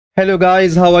Hello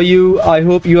guys, how are you? I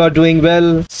hope you are doing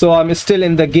well. So I'm still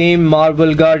in the game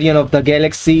Marvel Guardian of the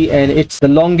Galaxy, and it's the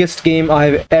longest game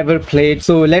I've ever played.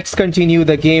 So let's continue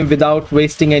the game without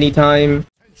wasting any time.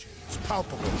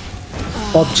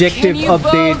 Objective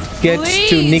update gets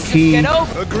to Nikki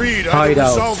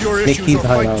hideout. Nikki's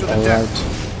hideout, alright.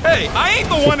 Hey, I ain't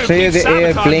the one who clear the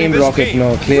air, blame Rocket.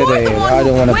 No, clear the air. I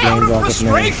don't want to blame Rocket.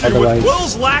 No,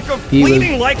 otherwise he will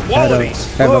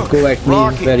have a go at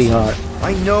me very hard.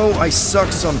 I know I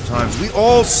suck sometimes. We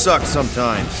all suck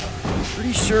sometimes.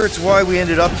 Pretty sure it's why we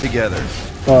ended up together.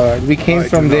 Alright, we came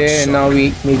from there and now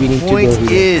we maybe need to go here.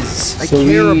 Point is, I so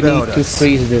care we about need to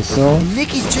freeze this, no?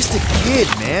 Nikki's just a kid,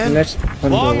 man. Let's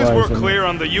long as we're clear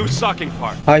on the you sucking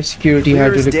part. High security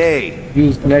had to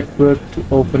use network to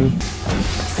open.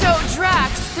 So,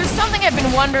 Drax, there's something I've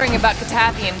been wondering about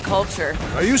Catathian culture.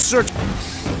 Are you searching?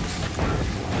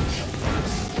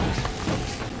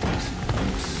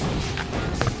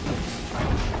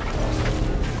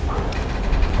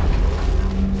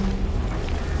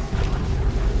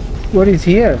 What is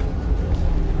here?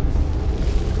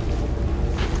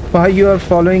 Why you are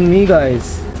following me,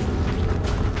 guys?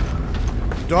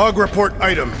 Dog report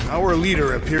item. Our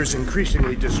leader appears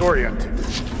increasingly disoriented.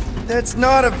 That's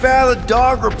not a valid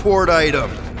dog report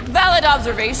item. Valid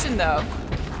observation, though.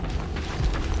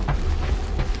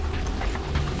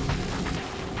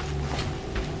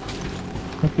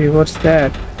 Okay, what's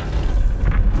that?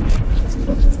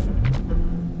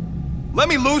 Let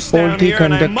me loose down Faulty here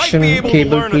and I might be able to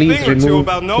learn a thing or two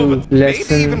about Nova.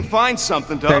 Maybe even find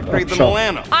something to upgrade the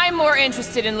Milano. I'm more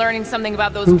interested in learning something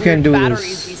about those weird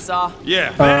batteries we saw.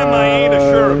 Yeah, them I ain't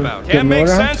sure about. Can't make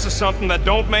sense of something that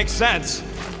don't make sense.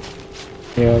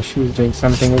 Yeah, she's doing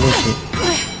something, isn't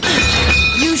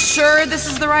she? You sure this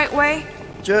is the right way?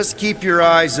 Just keep your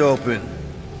eyes open.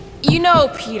 You know,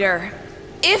 Peter,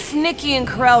 if Nikki and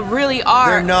Karel really are...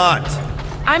 They're not.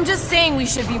 I'm just saying we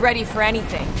should be ready for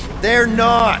anything. They're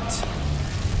not.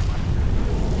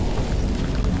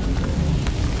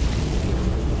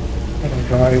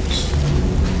 Right.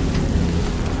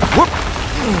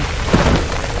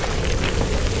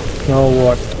 Now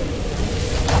what?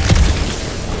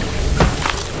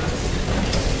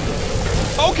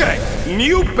 Okay,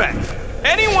 new bet.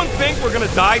 Anyone think we're gonna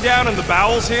die down in the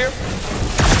bowels here?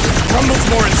 Rumbles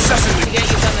more incessantly. To get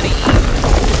you something to eat.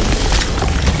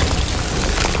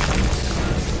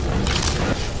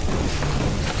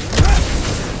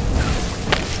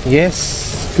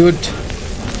 Yes, good.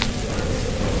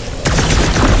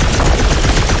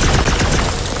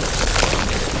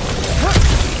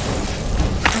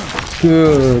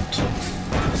 Good.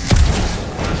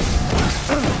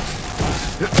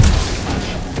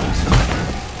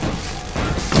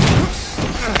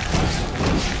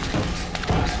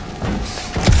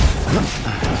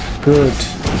 Good.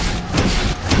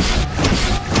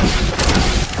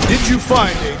 Did you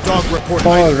find a dog report?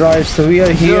 All right, so we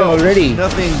are here already.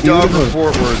 Nothing dog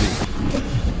report worthy.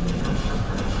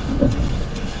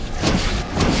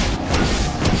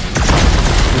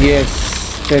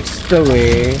 Yes, that's the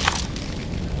way.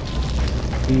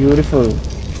 Beautiful.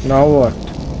 Now what?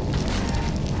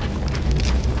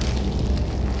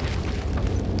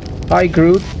 Hi,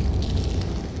 Groot.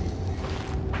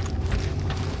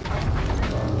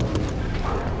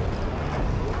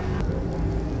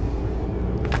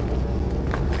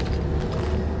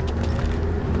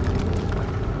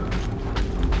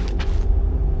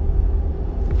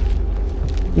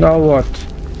 Now what?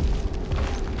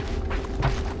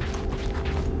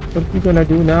 What are we gonna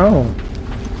do now?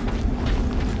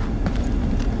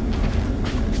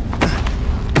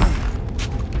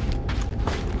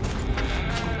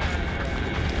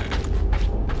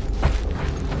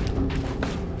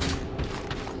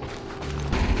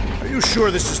 Are you sure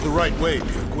this is the right way,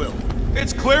 Peter Quill?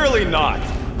 It's clearly not.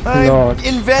 I'm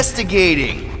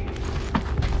investigating.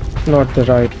 Not the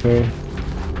right way.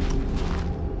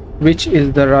 Which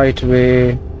is the right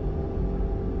way?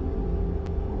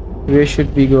 Where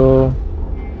should we go?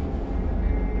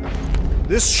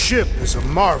 This ship is a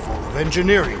marvel of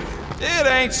engineering. It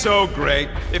ain't so great.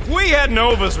 If we had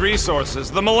Nova's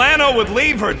resources, the Milano would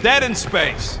leave her dead in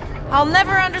space. I'll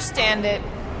never understand it.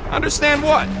 Understand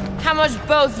what? How much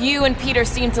both you and Peter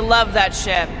seem to love that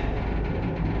ship.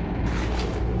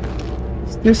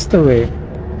 Is this the way?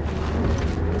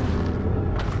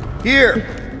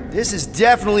 Here. This is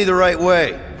definitely the right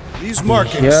way. These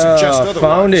markings suggest otherwise.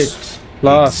 Found it.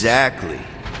 Last. Exactly.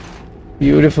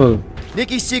 Beautiful.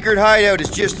 Nikki's secret hideout is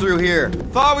just through here.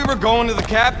 Thought we were going to the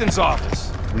captain's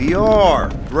office. We are.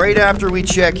 Right after we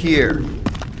check here.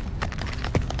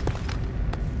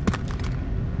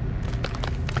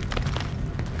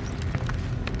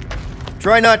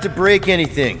 Try not to break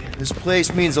anything. This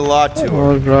place means a lot to her.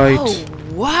 Alright. Oh,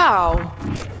 wow.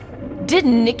 Did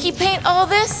Nikki paint all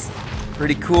this?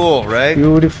 Pretty cool, right?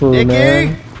 Beautiful, Nikki?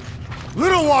 man.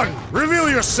 Little one, reveal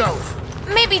yourself.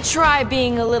 Maybe try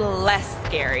being a little less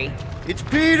scary. It's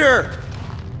Peter!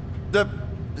 The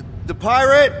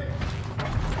pirate?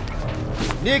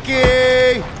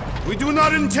 Nikki! We do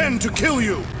not intend to kill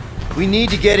you. We need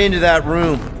to get into that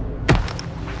room.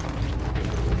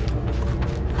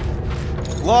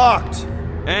 Locked.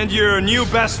 And your new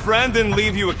best friend didn't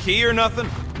leave you a key or nothing?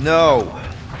 No.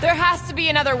 There has to be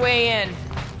another way in.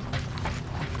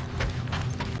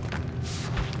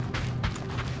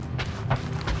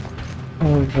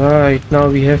 Alright, now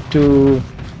we have to...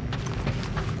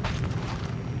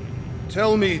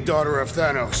 Tell me, daughter of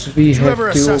Thanos. We did you have ever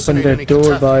to open assassinate that any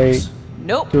door by Cataphians?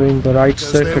 Nope. doing the right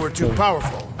Because they were circuit. too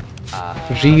powerful.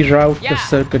 Reroute the Yeah.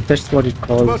 circuit, that's what it What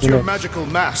calls, about isn't your it? magical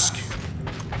mask?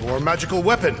 Or magical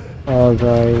weapon?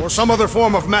 Alright. Or some other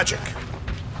form of magic?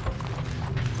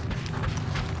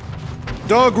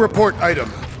 Dog report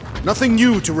item. Nothing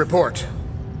new to report.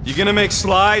 You gonna make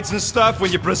slides and stuff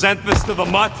when you present this to the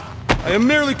mutt? I am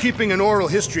merely keeping an oral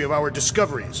history of our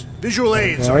discoveries. Visual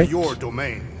aids are Alright. your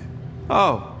domain.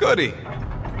 Oh, goody.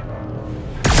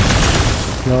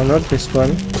 No, not this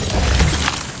one.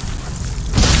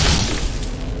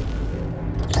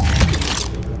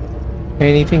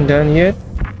 Anything done yet?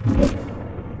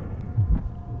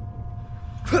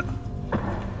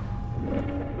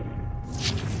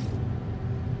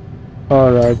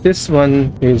 Alright, this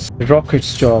one is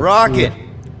Rocket's job. Rocket!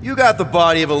 You got the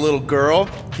body of a little girl.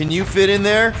 Can you fit in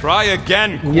there? Try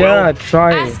again, Quill. Yeah,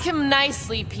 try it. Ask him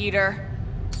nicely, Peter.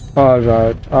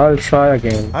 Alright, I'll try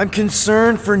again. I'm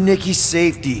concerned for Nikki's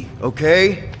safety,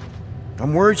 okay?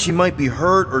 I'm worried she might be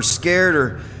hurt or scared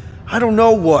or I don't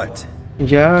know what.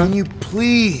 Yeah. Can you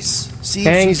please see if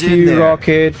Thank she's in you, there?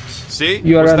 Rocket. See?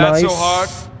 You are Was a that nice... so hard?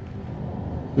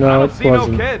 No, I it don't see no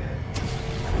wasn't. kid.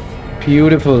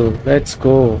 Beautiful. Let's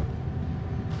go.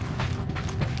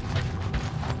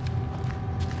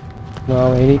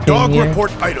 Now, anything Dog here?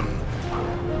 report item.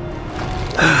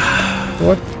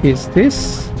 What is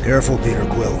this? Careful, Peter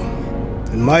Quill.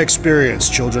 In my experience,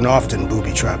 children often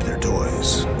booby-trap their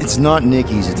toys. It's not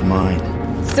Nikki's, it's mine.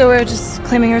 So we're just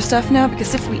claiming her stuff now?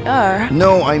 Because if we are...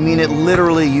 No, I mean it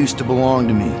literally used to belong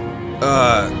to me.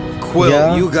 Quill,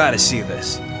 Yeah? you gotta see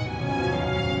this.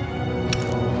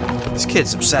 This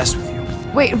kid's obsessed with you.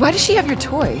 Wait, why does she have your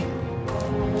toy?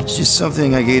 It's just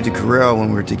something I gave to Corel when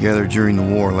we were together during the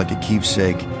war, like a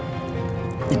keepsake.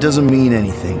 It doesn't mean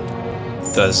anything.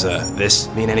 Does, this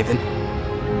mean anything?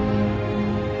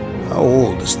 How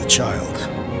old is the child?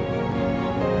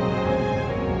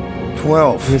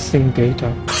 12. Missing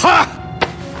data. Ha!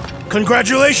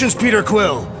 Congratulations, Peter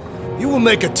Quill! You will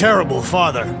make a terrible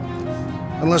father.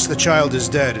 Unless the child is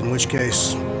dead, in which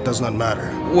case, does not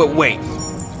matter. Wait.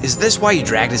 Is this why you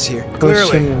dragged us here? Clearly,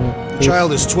 Question, the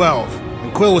child is 12,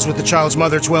 and Quill was with the child's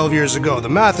mother 12 years ago. The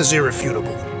math is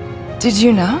irrefutable. Did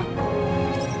you know?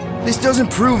 This doesn't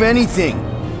prove anything.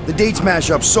 The dates mash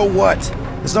up, so what?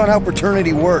 That's not how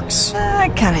paternity works.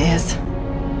 It kinda is.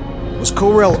 Was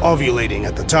Corel ovulating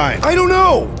at the time? I don't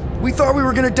know! We thought we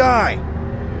were gonna die.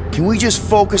 Can we just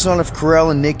focus on if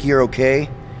Corel and Nikki are okay?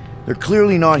 They're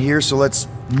clearly not here, so let's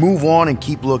move on and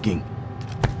keep looking.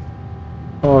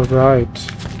 Alright.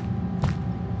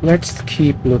 Let's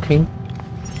keep looking.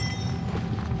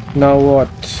 Now what?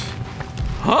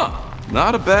 Huh.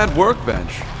 Not a bad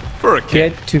workbench. For a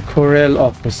kid. Get to Corel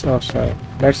office. Oh, sorry.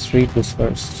 Let's read this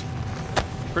first.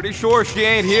 Pretty sure she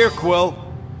ain't here, Quill.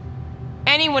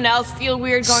 Anyone else feel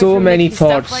weird going So through many Mickey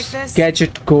stuff thoughts. like this?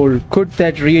 Gadget gold. Could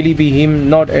that really be him?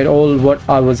 Not at all what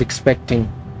I was expecting.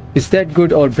 Is that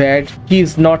good or bad?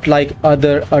 He's not like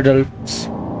other adults.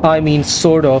 I mean,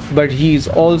 sort of, but he's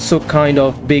also kind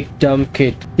of big dumb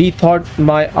kid. He thought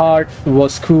my art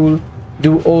was cool.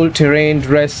 Do all-terrain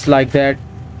dress like that?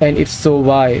 And if so,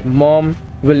 why? Mom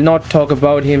will not talk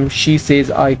about him. She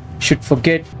says I should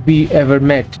forget we ever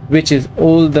met, which is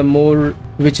all the more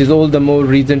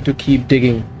reason to keep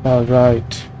digging. All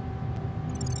right.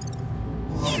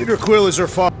 Peter Quill is her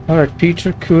father. All right,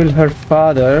 Peter Quill, her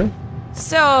father.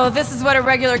 So, this is what a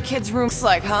regular kid's room looks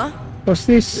like, huh? What's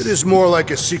this? It is more like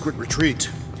a secret retreat.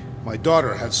 My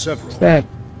daughter had several. That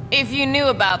If you knew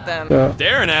about them.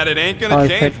 Staring at it ain't gonna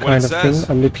change iPad what kind it of thing. says.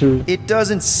 A little. It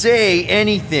doesn't say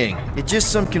anything. It's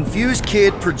just some confused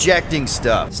kid projecting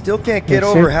stuff. Still can't get That's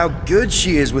over it. how good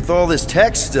she is with all this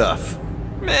tech stuff.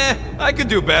 Meh, I could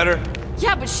do better.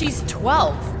 Yeah, but she's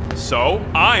 12. So,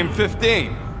 I'm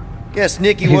 15. Guess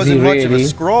Nikki Is he wasn't much of a really?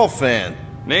 Skrull fan.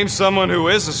 Name someone who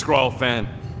is a Skrull fan.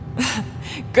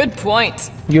 Good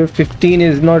point. Your 15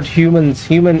 is not humans.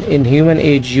 In human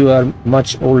age, you are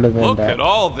much older than Look that. at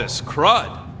all this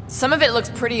crud. Some of it looks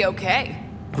pretty okay.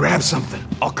 Grab something.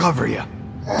 I'll cover you.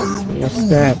 What's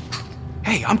that?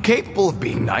 Hey, I'm capable of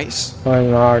being nice. Why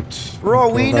not? For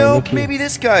all we By know, Nikki. maybe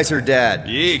this guy's her dad.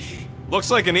 Yeesh. Looks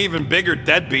like an even bigger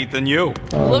deadbeat than you.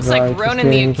 Looks Alright, like is Ronan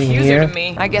there the anything Accuser here? to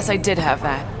me. I guess I did have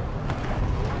that.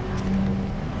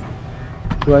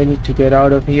 Do I need to get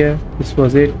out of here? This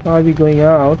was it. Are we going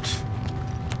out?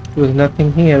 There was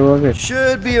nothing here, was it?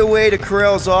 Should be a way to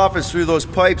Corell's office through those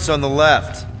pipes on the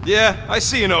left. Yeah, I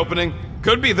see an opening.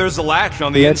 Could be there's a latch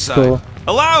on the Let's inside. go.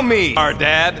 Allow me, our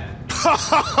dad.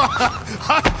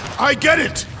 I get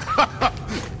it!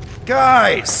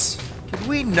 Guys, can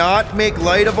we not make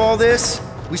light of all this?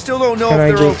 We still don't know Can I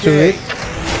if they're go through okay. it?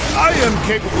 I am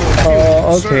capable of feeling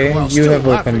Oh, concern okay. while You still have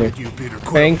laughing opened at it. you, Peter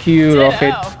Quill. Thank you, Rocket.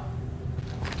 Ditto.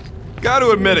 Gotta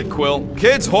admit it, Quill.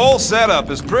 Kid's whole setup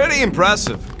is pretty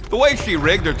impressive. The way she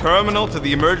rigged her terminal to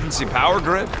the emergency power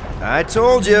grid. I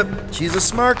told you, she's a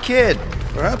smart kid.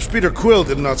 Perhaps Peter Quill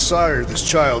did not sire this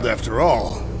child after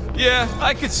all. Yeah,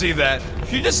 I could see that.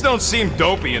 She just don't seem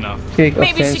dopey enough. Take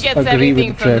Maybe offense. she gets Agree everything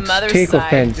with from the Drex. mother's Take side.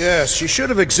 offense. Yes, she should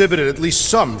have exhibited at least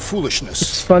some foolishness.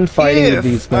 It's fun fighting with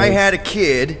these If guys. I had a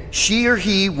kid, she or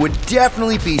he would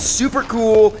definitely be super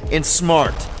cool and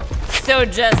smart. So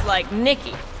just like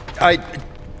Nikki. I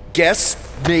guess,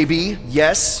 maybe,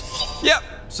 yes. Yep,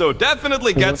 so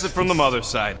definitely gets it from the mother's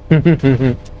side.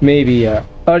 Maybe, yeah.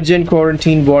 Urgent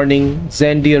quarantine warning,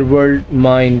 Zendir World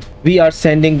Mind. We are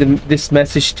sending this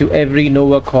message to every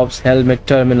Nova Corps helmet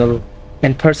terminal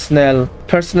and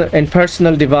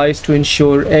personal device to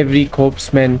ensure every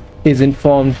corpsman is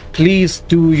informed. Please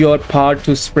do your part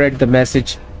to spread the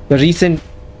message. The recent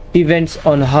events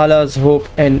on Hala's Hope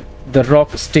and the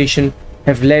Rock Station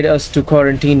have led us to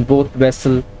quarantine both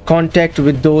vessels. Contact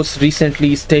with those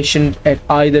recently stationed at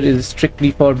either is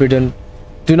strictly forbidden.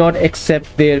 Do not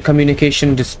accept their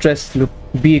communication distress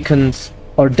beacons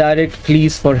or direct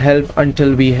pleas for help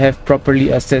until we have properly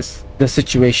assessed the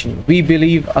situation. We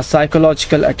believe a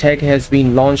psychological attack has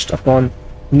been launched upon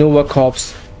Nova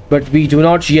Corps, but we do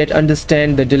not yet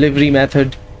understand the delivery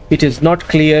method. It is not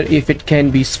clear if it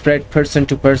can be spread person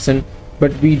to person,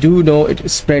 but we do know it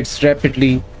spreads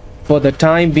rapidly. For the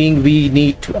time being, we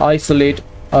need to isolate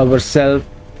ourselves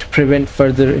to prevent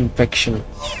further infection.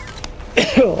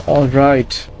 All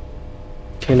right.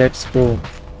 Okay, let's go.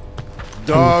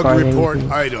 Dog find report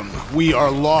anything. item. We are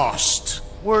lost.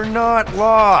 We're not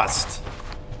lost.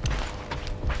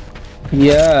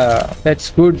 Yeah, that's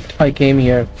good. I came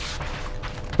here.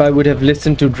 If I would have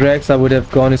listened to Drex, I would have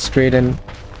gone straight and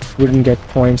wouldn't get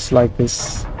points like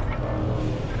this.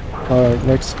 All right,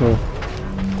 let's go.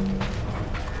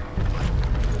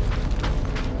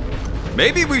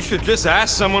 Maybe we should just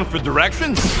ask someone for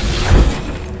directions?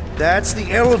 That's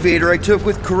the elevator I took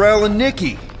with Corell and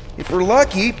Nikki. If we're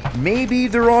lucky, maybe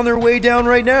they're on their way down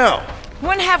right now.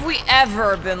 When have we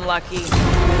ever been lucky?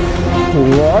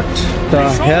 What the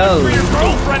hell? For your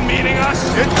girlfriend meeting us?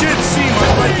 It did seem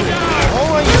unlikely.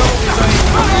 All I know is I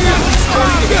really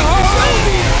started to hate this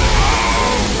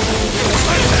elevator.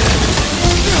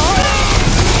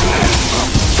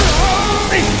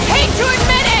 Hate to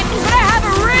admit it, but I have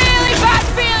a really bad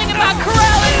feeling about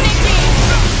Corell and Nikki.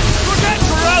 Forget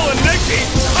Corell and Nikki.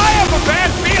 I have a bad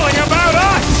feeling about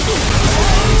us.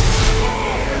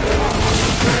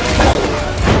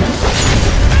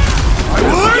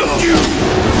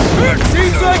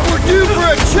 Seems like we're due for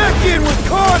a check-in with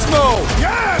Cosmo!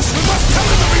 Yes, we must tell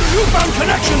him of your newfound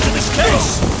connection to this case.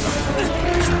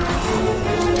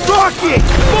 Rocket!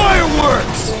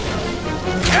 Fireworks!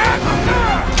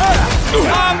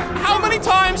 How many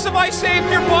times have I saved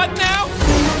your butt now?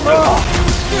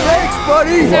 Thanks,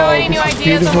 buddy! So any new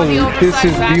ideas on what the beautiful. This oversized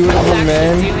is backpack beautiful, is actually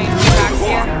man. doing for tracks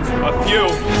here? A few.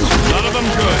 None of them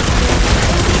good.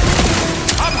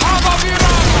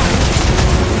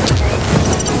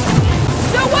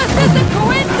 So was this a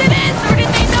coincidence, or did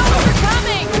they know we were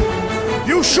coming?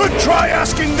 You should try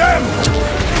asking them.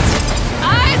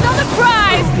 Eyes on the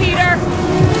prize, Peter!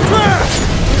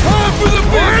 Time for the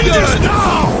big gun!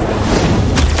 now.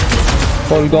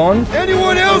 All gone?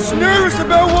 Anyone else nervous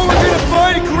about what we're gonna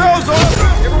find in Corell's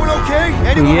office? Everyone okay?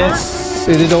 Anyone Yes.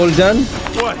 Is it all done?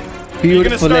 What?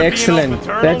 Beautiful, excellent.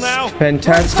 That's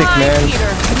fantastic, Fine, man. Peter.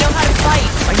 We know how to fight.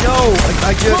 I know,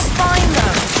 I We'll just... find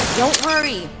them. Don't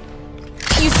worry.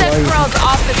 You said Why are you Corell's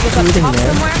office was up shooting, top man?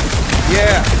 somewhere?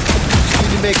 Yeah.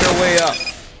 Need to make our way up.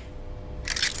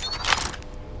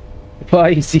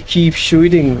 Why does he keep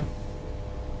shooting?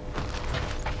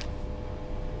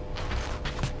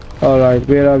 Alright,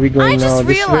 where are we going I now? just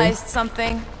This way? realized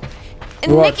something.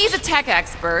 What? Nikki's a tech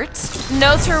expert,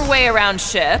 knows her way around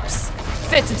ships,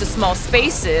 fits into small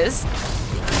spaces.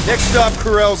 Next stop,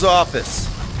 Carell's office.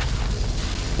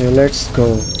 Okay, let's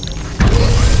go.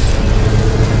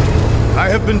 I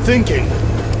have been thinking.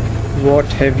 What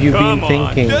have you Come been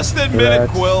on, thinking? just admit it, Rat?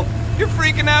 Quill. You're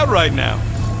freaking out right now.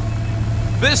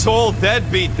 This whole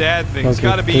deadbeat dad thing's Okay,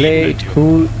 gotta be play eating it at you.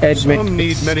 cool, admit Some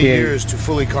need it's many scary. years to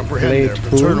fully comprehend Play their it cool.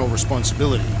 paternal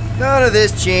responsibility. None of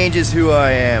this changes who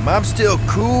I am. I'm still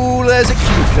cool as a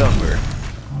cucumber.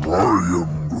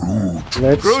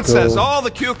 Let's Groot go. says all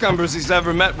the cucumbers he's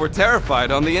ever met were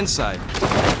terrified on the inside.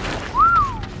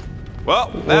 Well,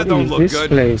 that What don't is look this good.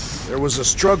 place? There was a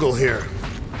struggle here.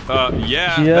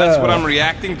 Yeah, that's what I'm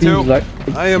reacting to. Seems like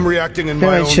I am reacting in Can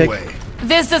my I own check? way.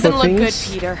 This doesn't For look good,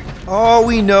 things? Peter. All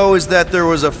we know is that there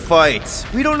was a fight.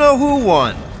 We don't know who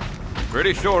won.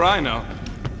 Pretty sure I know.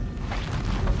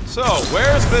 So,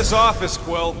 where's this office,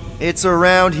 Quill? It's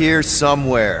around here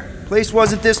somewhere. Place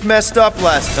wasn't this messed up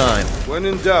last time. When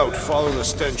in doubt, follow the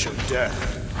stench of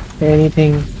death.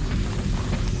 anything.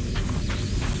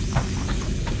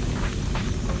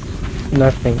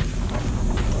 Nothing.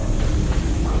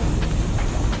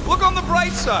 Look on the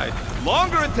bright side.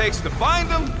 Longer it takes to find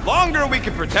them, longer we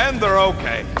can pretend they're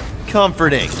okay.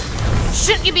 Comforting.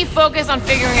 Shouldn't you be focused on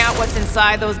figuring out what's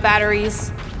inside those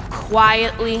batteries?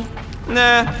 Quietly?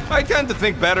 Nah, I tend to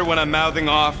think better when I'm mouthing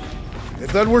off.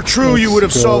 If that were true, you Let's would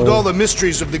have solved go. all the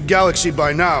mysteries of the galaxy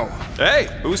by now. Hey,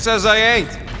 who says I ain't?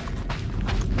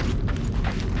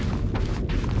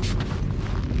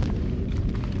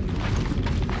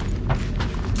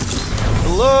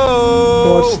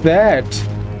 Hello? What's that?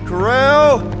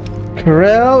 Carell?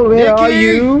 Carell, where are Nikki?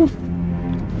 you?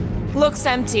 Looks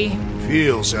empty.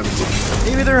 Feels empty.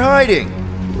 Maybe they're hiding.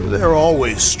 There are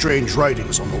always strange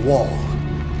writings on the wall.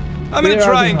 I'm gonna Where are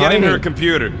try they and get into her hiding?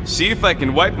 computer, see if I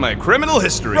can wipe my criminal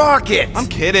history. Rocket! I'm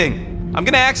kidding. I'm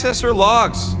gonna access her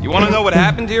logs. You wanna know what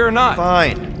happened here or not?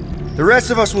 Fine. The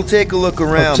rest of us will take a look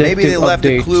around. Maybe they Objective left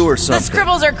a update. clue or The something.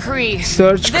 scribbles are Kree.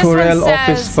 Search This one Corel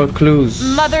office says, for clues.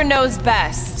 Mother knows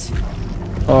best.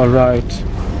 Alright.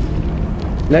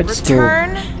 Let's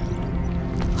Return,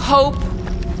 hope,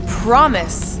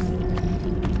 promise.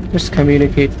 go. Let's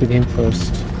communicate with him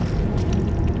first.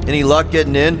 Any luck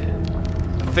getting in?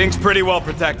 Thing's pretty well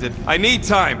protected. I need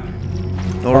time.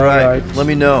 Alright, Alright. let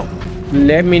me know.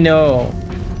 Let me know.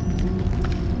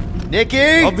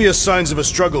 Nikki? Obvious signs of a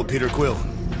struggle, Peter Quill.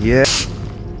 Yeah.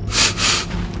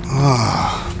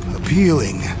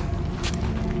 Appealing.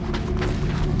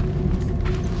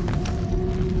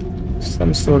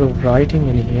 Some sort of writing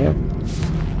in here.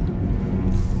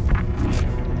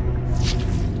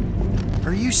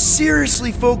 Are you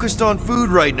seriously focused on food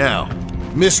right now?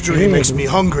 Mystery makes me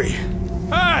hungry.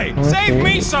 Hey, Okay, save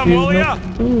me some, there's will no ya?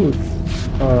 food.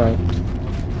 Alright.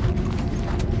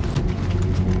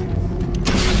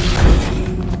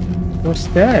 What's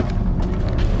that?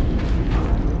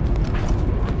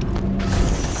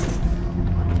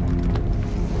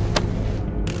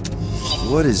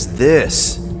 What is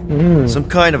this? Some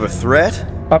kind of a threat?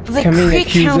 The Upcoming Kree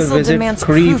accuser Council visit demands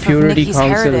Kree proof of Purity Nikki's Council.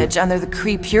 heritage under the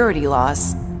Kree purity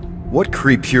laws. What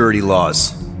Kree purity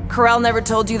laws? Corel never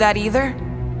told you that either?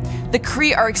 The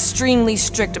Kree are extremely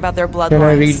strict about their bloodlines. Can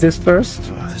I read this first?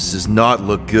 This does not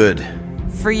look good.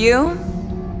 For you?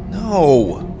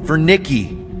 No, for Nikki.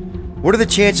 What are the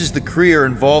chances the Kree are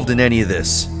involved in any of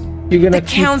this? You're gonna The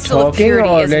keep Council of talking Purity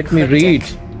or is let me cryptic. read?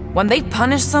 When they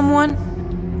punish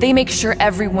someone, they make sure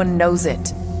everyone knows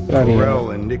it. Bloody hell.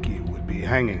 Corell and Nikki would be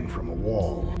hanging from a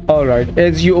wall. Alright,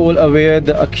 as you all aware,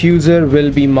 the accuser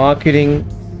will be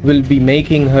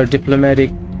making her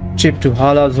diplomatic trip to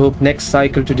Hala's Hope next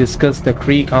cycle to discuss the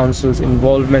Kree Council's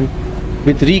involvement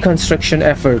with reconstruction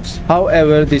efforts.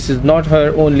 However, this is not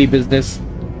her only business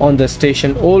on the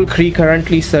station. All Kree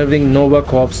currently serving Nova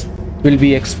Corps will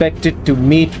be expected to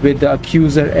meet with the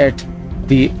accuser at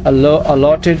the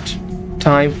allotted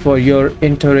time for your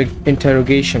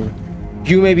interrogation.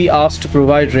 You may be asked to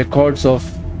provide records of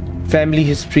family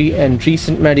history and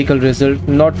recent medical results,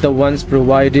 not the ones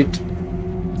provided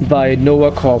by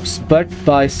Nova Corps, but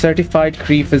by certified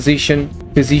Kree physician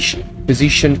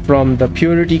from the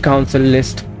Purity Council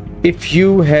list. If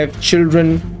you have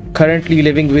children currently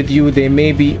living with you, they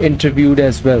may be interviewed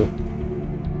as well.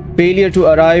 Failure to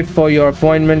arrive for your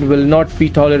appointment will not be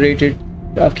tolerated.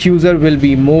 The accuser will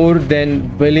be more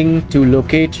than willing to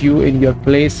locate you in your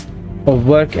place of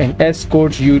work and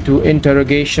escort you to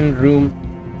interrogation room.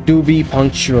 Do be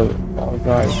punctual. All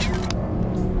right.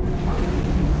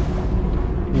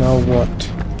 Now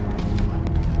what?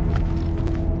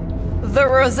 The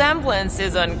resemblance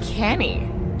is uncanny.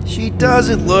 She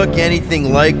doesn't look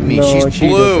anything like me. No, She's she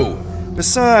blue.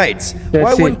 Besides, That's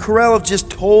why it. wouldn't Corell have just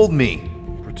told me?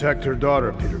 Protect her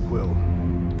daughter, Peter Quill.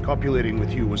 Copulating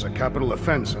with you was a capital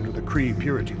offense under the Kree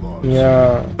purity laws.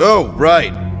 Yeah. Oh,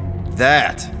 right.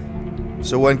 That.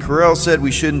 So when Corell said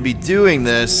we shouldn't be doing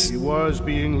this... He was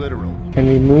being literal. Can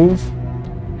we move?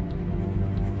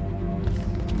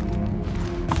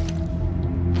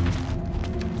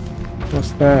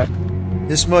 What's that?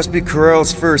 This must be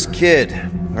Corell's first kid.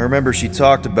 I remember she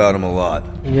talked about him a lot.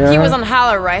 Yeah. He was on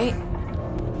Hala, right?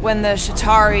 When the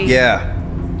Shatari... Yeah.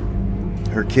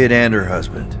 Her kid and her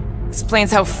husband.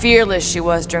 Explains how fearless she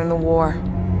was during the war.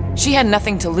 She had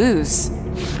nothing to lose.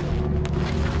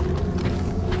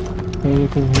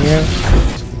 Anything here?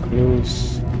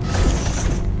 Close.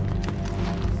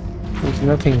 There's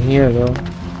nothing here though.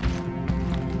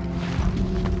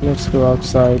 Let's go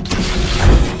outside.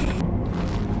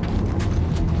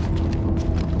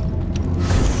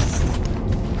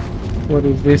 What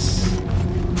is this?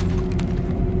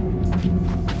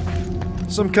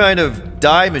 Some kind of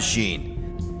dye machine.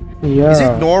 Yeah. Is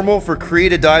it normal for Kree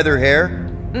to dye their hair?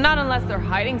 Not unless they're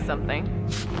hiding something.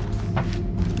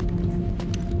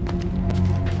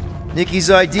 Nikki's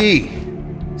ID.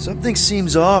 Something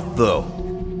seems off, though.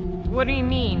 What do you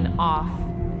mean, off?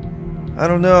 I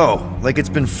don't know. Like it's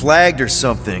been flagged or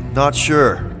something. Not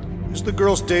sure. Is the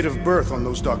girl's date of birth on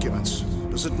those documents?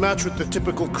 Does it match with the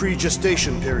typical Kree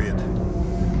gestation period?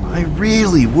 I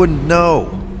really wouldn't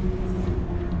know.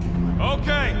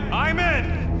 Okay, I'm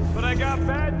in. But I got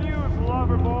bad news,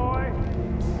 lover boy.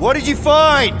 What did you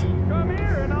find? Come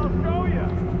here and I'll show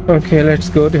you. Okay, let's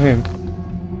go to him.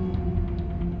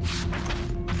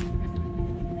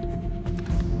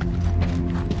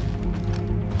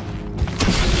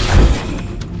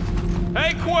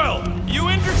 Hey, Quill, you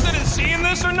interested in seeing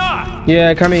this or not?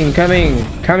 Yeah, coming.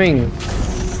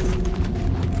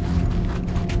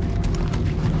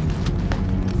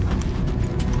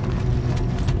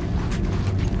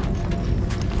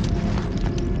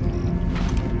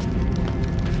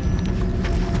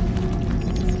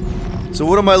 So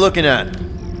what am I looking at?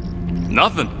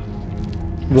 Nothing.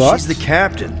 What? She's the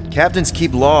captain. Captains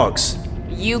keep logs.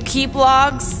 You keep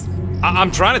logs? I'm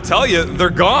trying to tell you, they're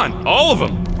gone. All of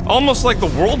them. Almost like the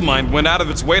world mind went out of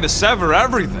its way to sever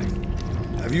everything.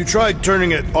 Have you tried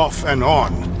turning it off and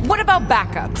on? What about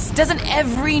backups? Doesn't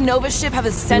every Nova ship have a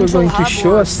You're central going to hub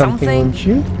show or us something, won't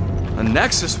you? A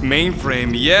Nexus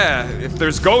mainframe, yeah. If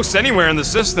there's ghosts anywhere in the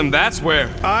system, that's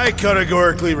where. I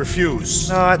categorically refuse.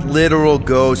 Not literal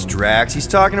ghost, Drax. He's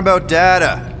talking about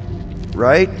data.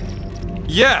 Right?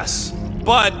 Yes,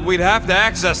 but we'd have to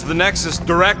access the Nexus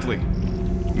directly.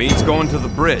 Means going to the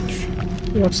bridge.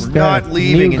 What's We're that? not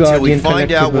leaving New until we Guardian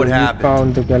find out what collectible. We happened.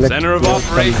 found the galactic Center of world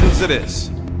coming. operations it is.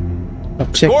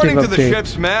 Objective According to the update.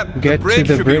 ship's map, Get the bridge to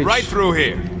the should bridge. be right through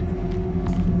here.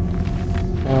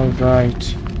 All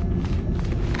right.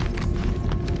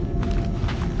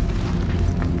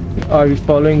 Are we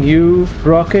following you,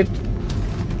 Rocket?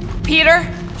 Peter,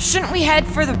 shouldn't we head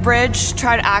for the bridge,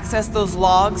 try to access those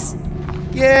logs?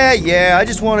 Yeah, I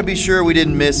just want to be sure we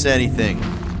didn't miss anything.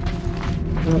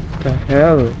 What the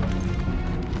hell?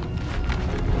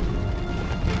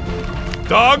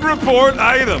 Dog report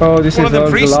item. Oh, this One is of the all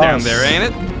priests down glass. there, ain't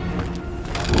it?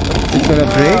 It's gonna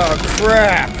break? Oh,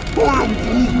 crap!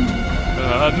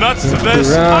 Nuts to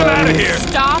this. I'm out of here.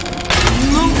 Stop.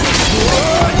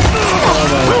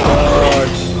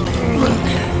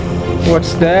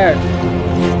 What's that?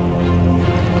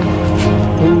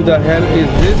 Who the hell is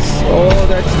this? Oh,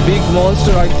 that's big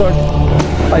monster. I thought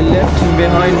I left him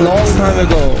behind long time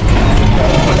ago.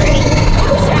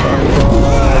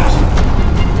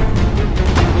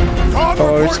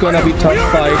 Oh, it's gonna be tough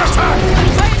fight.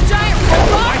 Giant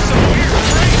robot!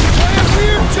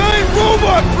 Weird giant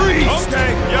robot priest! Okay,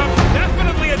 yep,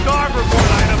 definitely a dog report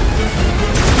item.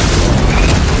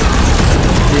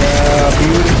 Yeah,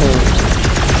 beautiful.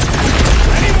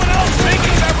 Anyone else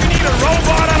thinking that we need a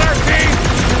robot on our team?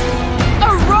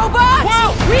 A robot?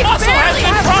 Well, we also barely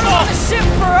has have some one trouble. on the ship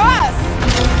for us!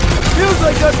 Feels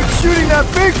like I've been shooting that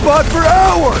big bot for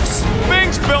hours!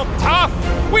 Things built tough.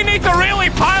 We need to really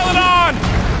pile it on.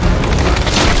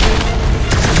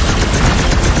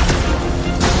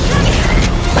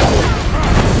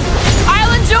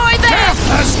 I'll enjoy this!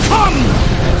 Has come!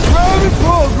 Grab and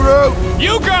pull, Groot!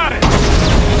 You got it.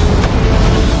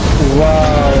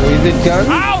 Wow, is it done?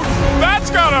 Ouch! That's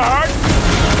gotta hurt.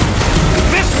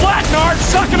 This flat nard's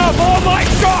sucking up all my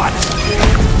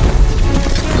shots.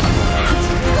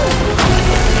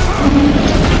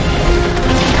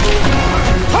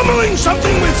 Pummeling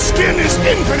something with skin is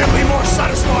infinitely more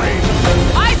satisfying!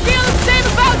 I feel the same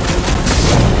about...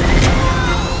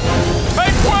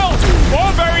 Hey, Quill!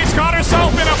 Warberry's got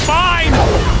herself in a bind.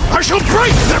 or she'll break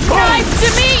their bones! Nice to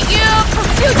meet you! For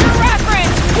future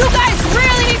reference, you guys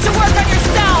really need to work on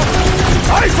yourself!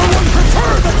 I, for one,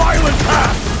 prefer the violent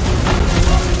path!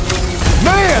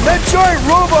 Man, that giant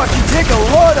robot can take a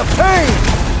lot of pain!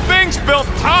 Thing's built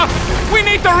tough! We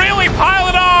need to really pile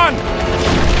it on!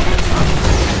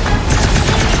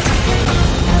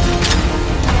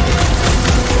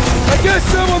 I guess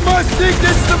someone must think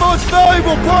this is the most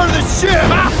valuable part of the ship!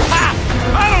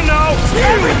 I don't know!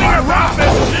 Everything about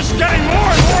this is just getting more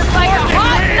and more Like a fucking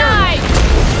hot weird. knife!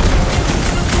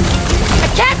 I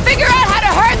can't figure out how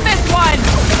to hurt this one!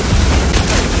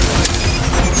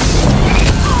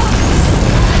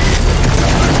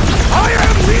 I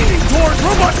am leaning toward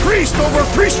Robot Priest over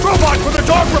Priest Robot for the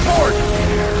dog report!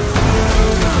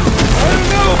 I don't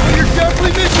know, but you're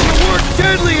definitely missing the word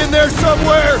deadly in there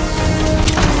somewhere!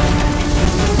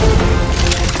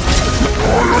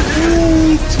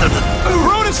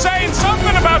 Root is saying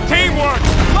something about teamwork!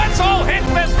 Let's all hit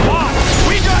this boss!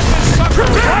 We got this sucker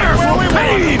Prepare right where for we want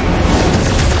pain!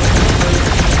 it.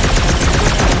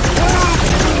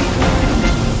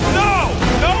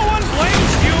 No one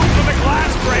blames you for the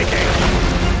glass breaking!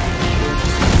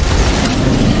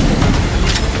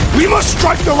 We must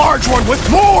strike the large one with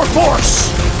more force!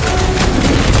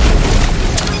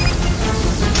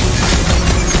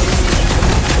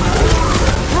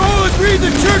 We're all agreed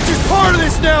the church is part of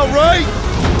this now, right?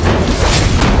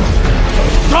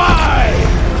 Die!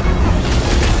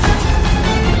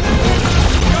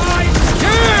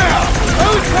 Yeah! I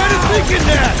was kind of thinking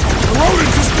that! The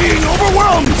rodent is being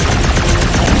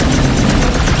overwhelmed!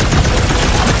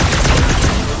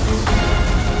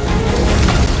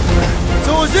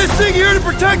 So is this thing here to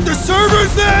protect the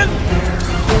servers then?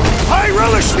 I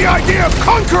relish the idea of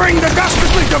conquering the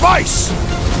dastardly device!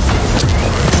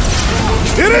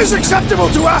 It is acceptable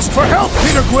to ask for help,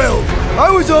 Peter Quill! I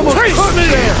was almost Priest! caught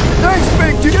there! Thanks,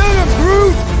 Big Together,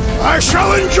 Groot! I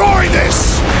shall enjoy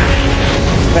this!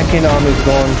 Second arm is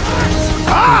gone.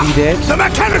 Ah! Is he dead? The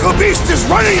mechanical beast is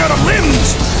running out of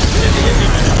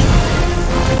limbs!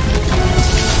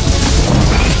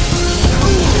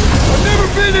 I've never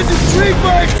been as intrigued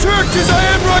by a church as I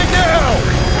am right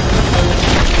now!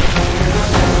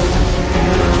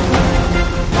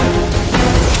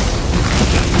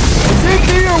 Is it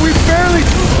me or we barely...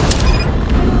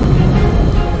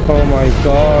 Oh my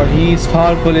god, he's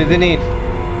powerful, isn't it?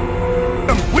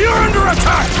 We are under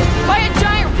attack! By a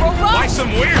giant robot? By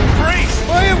some weird priest!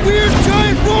 By a weird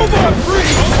giant robot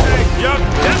freak! Okay, yep,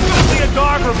 definitely a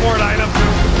dog report item.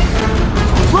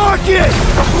 Rocket!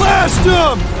 Blast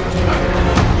him!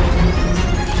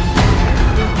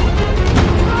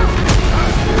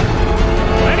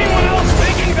 Anyone else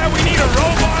thinking that we need a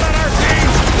robot on our team?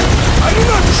 I do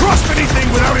not trust anything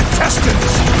without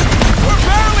intestines! We're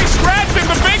barely scratching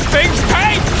the big thing's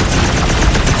tank!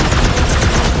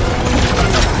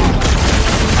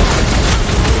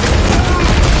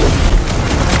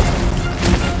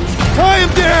 Tie him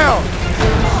down!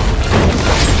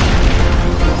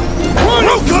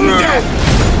 Welcome death!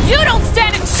 You don't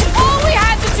stand a ch- All we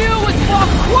had to do was walk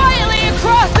quietly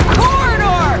across the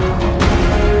corridor!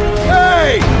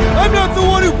 Hey! I'm not the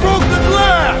one who broke the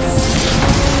glass!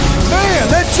 Man,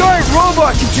 that giant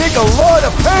robot can take a lot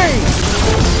of pain!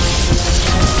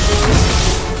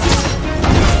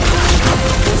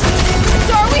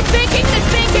 So are we thinking this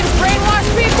thing can brainwash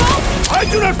people? I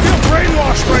do not feel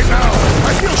brainwashed right now!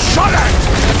 I feel shot at!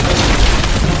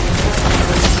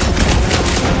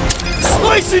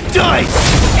 Slice and dice!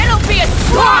 It'll be a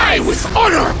Die slice! with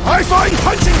honor! I find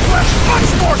punching flesh much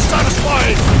more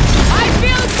satisfying! I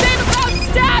feel the same about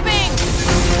stabbing!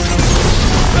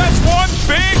 That's one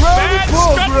big, Round bad,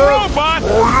 applause, scut bro. robot!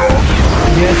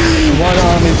 Yes, one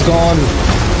arm is gone.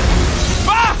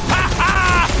 Ah, ha,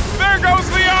 ha! There goes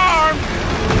the arm!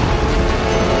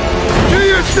 Do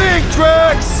your thing,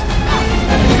 Drax!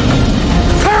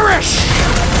 Perish!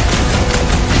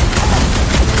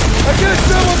 I guess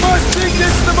someone must think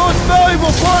this is the most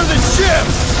valuable part of the ship!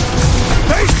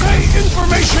 They say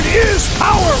information is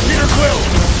power, Peter Quill!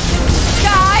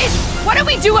 Guys, what do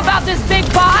we do about this big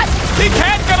bot? He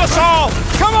can't get us all!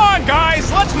 Come on, guys!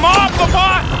 Let's mob the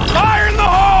bot! Fire in the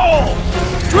hole!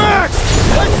 Drax!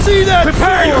 Let's see that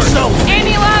Prepare sword! yourself!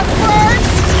 Any last words?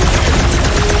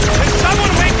 Did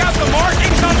someone make out the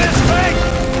markings on this thing?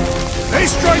 They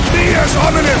strike me as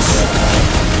ominous!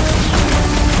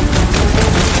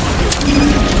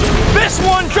 This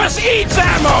one just eats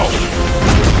ammo!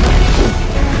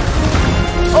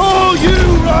 Oh, you,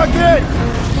 Rocket!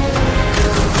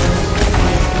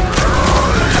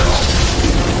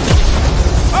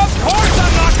 Of course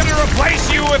I'm not gonna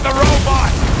replace you with a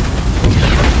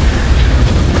robot!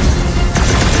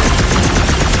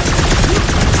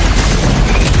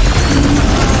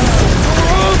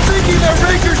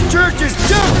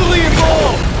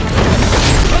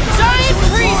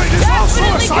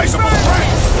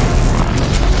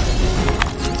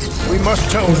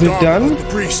 tell Is the it dog done? about the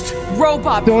priest?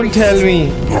 Robot Don't priest. tell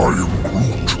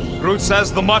me. Groot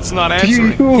says the mutt's not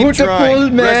You answering. the Trying.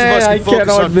 cold The rest of man. us I can focus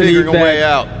cannot on believe figuring a way that.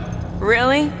 out.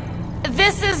 Really?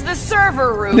 This is the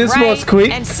server room, This right? was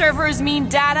quick. And servers mean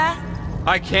data?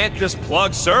 I can't just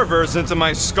plug servers into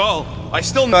my skull. I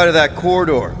still Out of that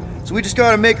corridor. So we just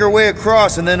gotta make our way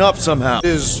across and then up somehow.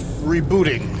 Is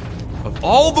rebooting. Of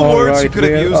all the All words you right, could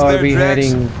have where used are there, we Drax,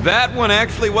 heading? that one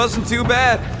actually wasn't too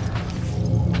bad.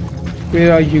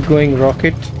 Where are you going,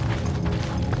 Rocket?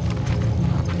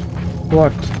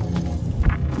 What?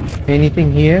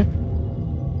 Anything here?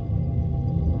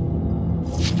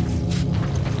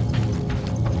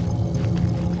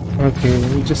 Okay,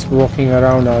 you're just walking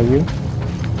around, are you?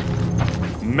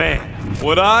 Man,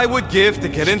 what I would give to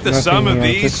get into some of here,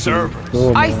 these just to servers.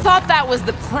 go, I man. thought that was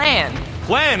the plan.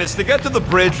 Plan is to get to the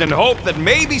bridge and hope that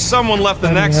maybe someone left the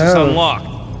Bloody Nexus hell. unlocked.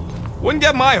 Wouldn't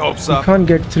get my hopes We up. can't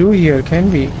get through here,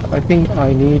 can we? I think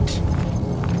I need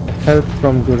help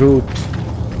from Groot.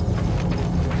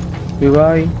 Do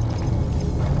I?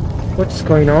 What's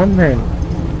going on, man?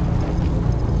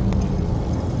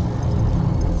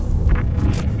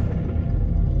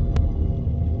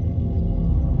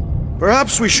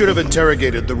 Perhaps we should have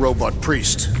interrogated the robot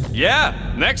priest.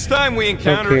 Yeah, next time we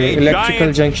encounter Okay, a electrical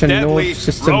giant, junction, deadly node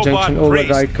system robot junction, priest,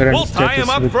 override current we'll tie him status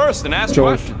up with first and ask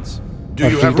Jolt. questions. Do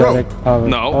you have rope? Redirect power.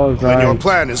 No. All Then your right.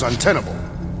 plan is untenable.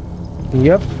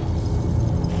 Yep.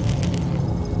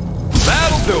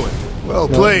 That'll do it. Well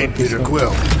No, played, not this Peter one.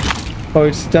 Quill. Oh,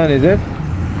 it's done, is it?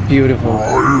 Beautiful.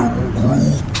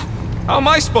 How am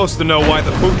I supposed to know why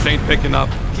the pooch ain't picking up?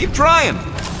 Keep trying.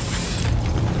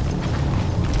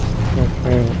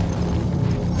 Okay.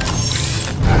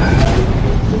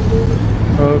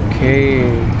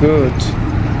 Okay, good.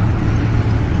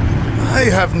 I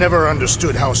have never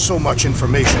understood how so much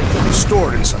information can be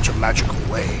stored in such a magical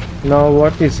way. Now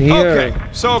what is here? Okay,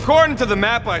 so according to the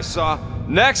map I saw,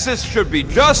 Nexus should be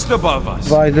just above us.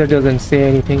 Visor doesn't say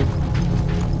anything.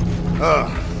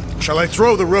 Shall I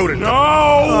throw the rodent?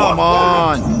 Come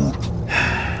on!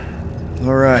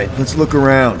 Alright, let's look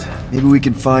around. Maybe we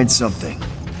can find something.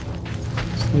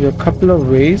 There are a couple of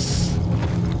ways.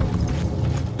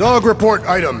 Dog report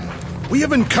item. We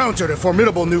have encountered a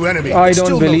formidable new enemy. I but don't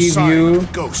still believe no sign you.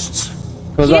 of ghosts.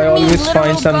 Because Give I me always literal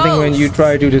find something when you ghosts.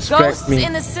 try to distract Ghosts me.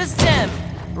 in the system.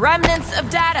 Remnants of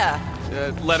data.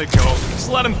 Let it go. Just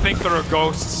let him think there are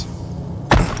ghosts.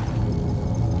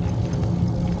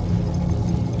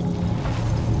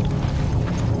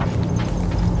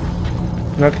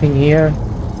 Nothing here.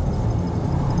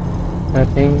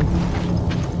 Nothing.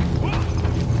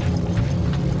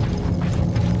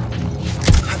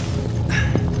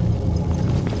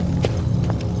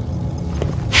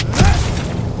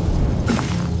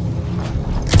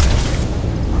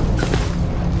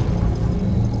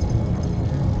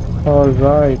 All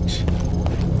right.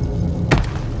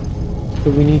 So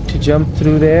we need to jump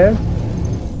through there.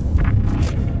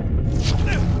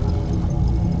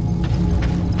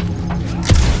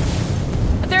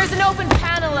 There's an open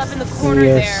panel up in the corner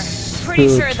Yes, there. Pretty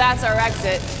good. sure that's our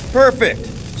exit. Perfect!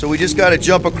 So we just gotta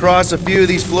jump across a few of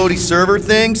these floaty server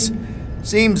things?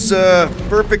 Seems,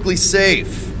 perfectly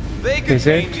safe. They Is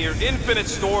it? contain near infinite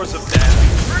stores of data.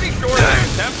 Pretty sure they can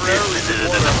temporarily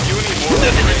support a puny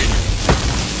mortal race.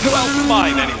 Well,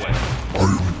 mine anyway.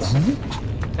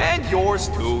 And yours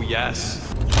too,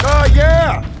 yes.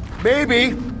 Yeah!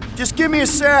 Maybe. Just give me a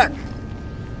sec.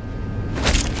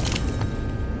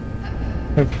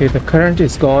 Okay, the current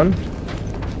is gone.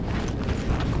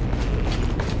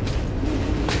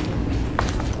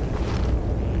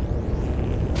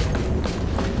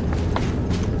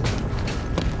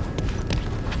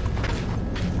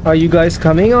 Are you guys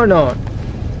coming or not?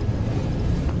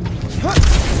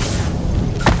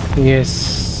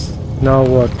 Yes. Now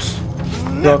what?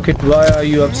 Rocket, why are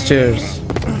you upstairs?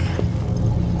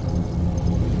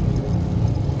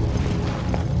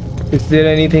 Is there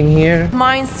anything here?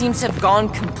 Mine seems to have gone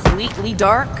completely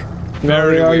dark. Now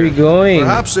Very where are we weird. going?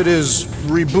 Perhaps it is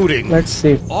rebooting. Let's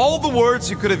see. All the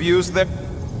words you could have used there.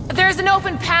 There's an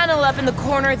open panel up in the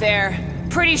corner there.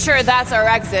 Pretty sure that's our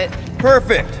exit.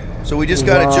 Perfect! So we just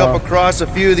gotta Wow. jump across a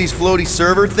few of these floaty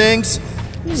server things?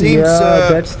 Seems, Yeah,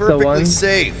 that's the perfectly one.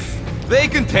 safe. They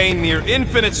contain near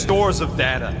infinite stores of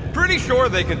data. Pretty sure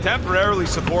they can temporarily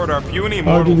support our puny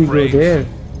How mortal do we go frames. there?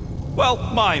 Well,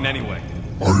 mine anyway.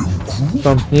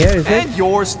 From here, is it? And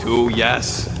yours too,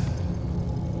 yes.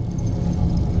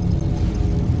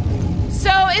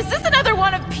 So, is this another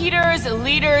one of Peter's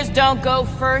leaders don't go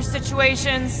first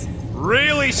situations?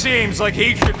 Really seems like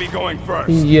he should be going first.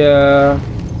 Yeah,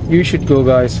 you should go,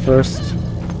 guys, first.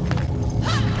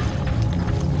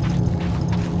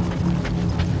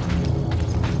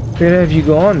 Where have you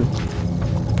gone?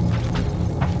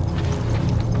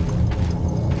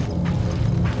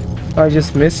 I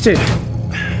just missed it.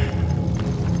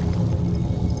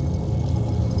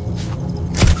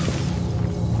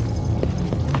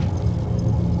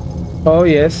 Oh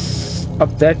yes,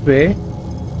 up that way.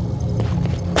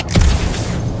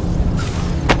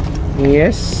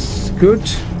 Yes, good,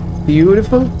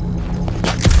 beautiful.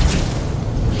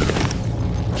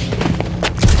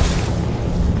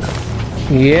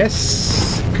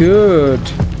 Yes, good.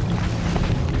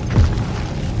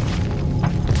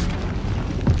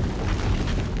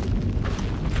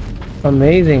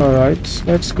 Amazing. All right,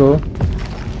 let's go.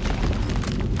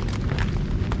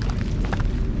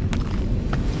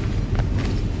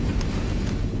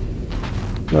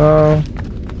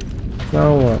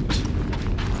 Now what?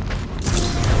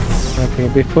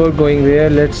 Okay, before going there,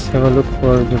 let's have a look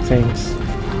for the things.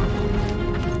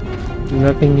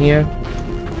 Nothing here.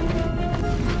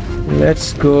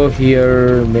 Let's go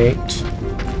here, mate.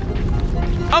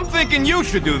 I'm thinking you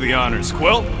should do the honors,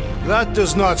 Quill. That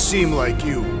does not seem like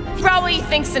you. Probably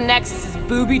thinks the Nexus is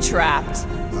booby-trapped.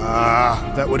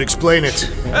 Ah, that would explain it.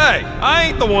 Hey, I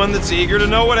ain't the one that's eager to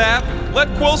know what happened.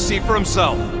 Let Quill see for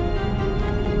himself.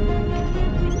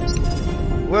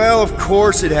 Well, of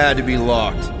course it had to be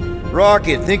locked.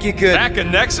 Rocket, think you could... Back a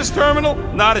Nexus terminal?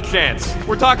 Not a chance.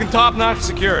 We're talking top-notch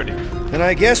security. And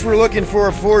I guess we're looking for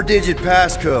a 4-digit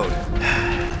passcode.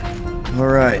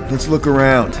 Alright, let's look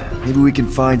around. Maybe we can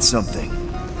find something.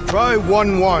 Try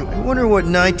 1-1. I wonder what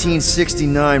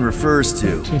 1969 refers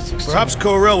to. Perhaps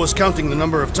Corel was counting the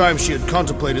number of times she had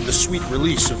contemplated the sweet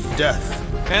release of death.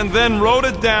 And then wrote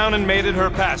it down and made it her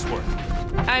password.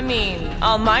 I mean,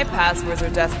 all my passwords are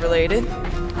death-related.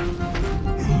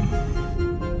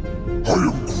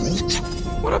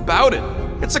 What about it?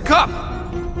 It's a cup.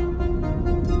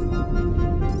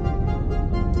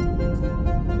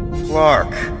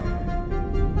 Clark.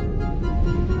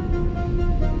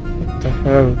 What the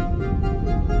hell?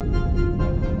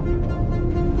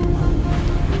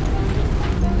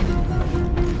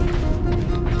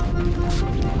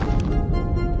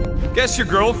 Guess your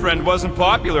girlfriend wasn't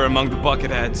popular among the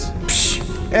bucketheads.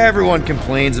 Psh, everyone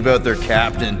complains about their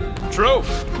captain. True.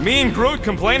 Me and Groot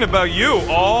complain about you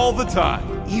all the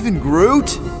time. Even Groot?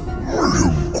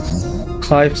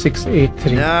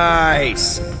 5683.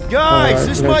 Nice! Guys, Alright,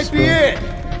 this let's might be go. it!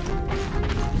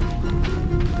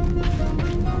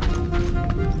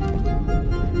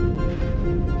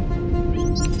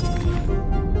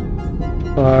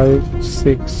 Five,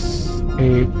 6,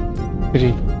 8,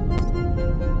 3.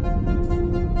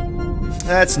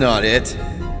 That's not it.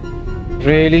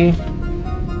 Really?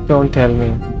 Don't tell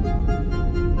me.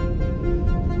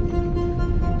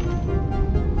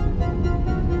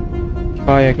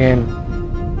 Try again.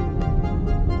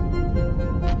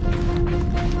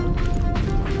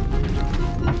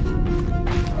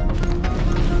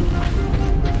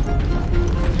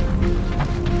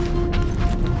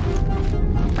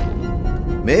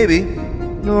 Maybe.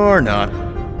 Or not.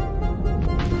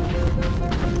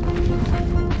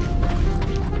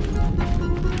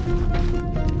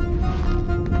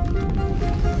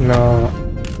 No.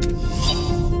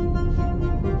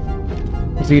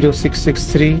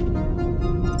 0663.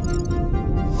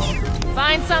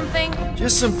 Find something?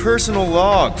 Just some personal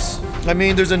logs. I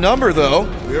mean, there's a number, though.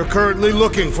 We are currently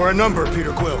looking for a number,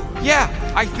 Peter Quill. Yeah,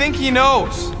 I think he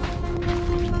knows.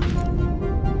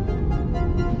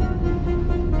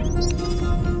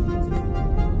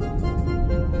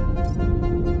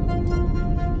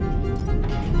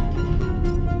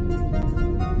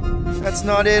 That's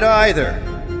not it either.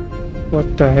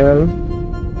 What the hell?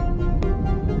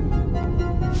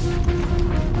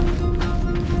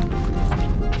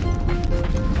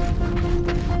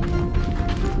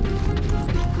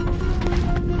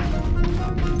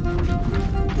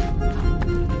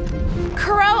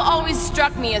 Corel always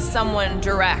struck me as someone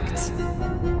direct.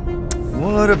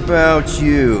 What about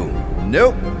you?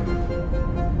 Nope.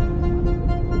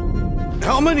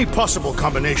 How many possible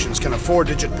combinations can a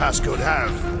 4-digit passcode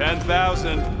have?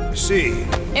 10,000. I see.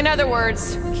 In other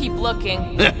words, keep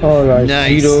looking. Alright,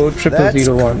 Nice. 00001.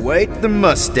 That's quite the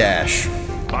mustache.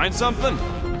 Find something?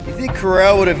 You think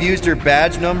Corel would have used her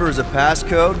badge number as a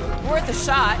passcode? Worth a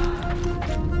shot.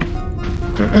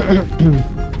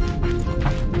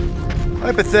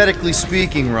 Hypothetically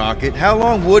speaking, Rocket, how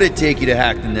long would it take you to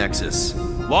hack the Nexus?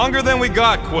 Longer than we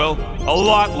got, Quill. A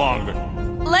lot longer.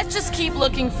 Let's just keep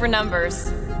looking for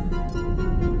numbers.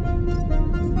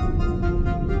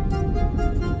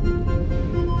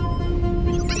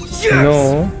 Yes!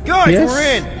 No. Guys, Yes. we're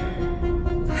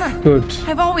in! Good.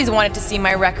 I've always wanted to see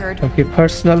my record. Okay,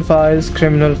 personal files,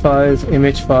 criminal files,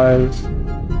 image files.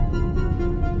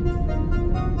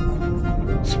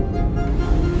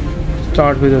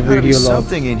 start with a Gotta be video log.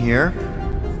 something in here.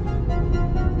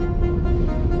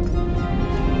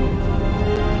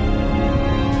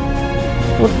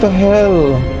 What the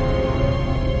hell?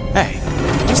 Hey,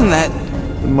 isn't that...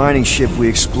 The mining ship we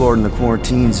explored in the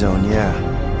quarantine zone, yeah.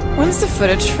 When's the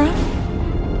footage from?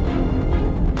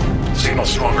 Signal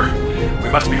stronger. We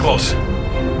must be close.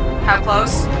 How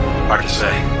close? Hard to say.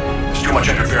 There's too much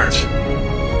interference.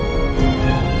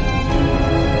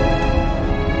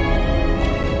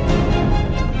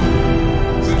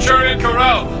 Centurion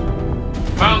Corral!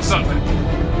 Found something.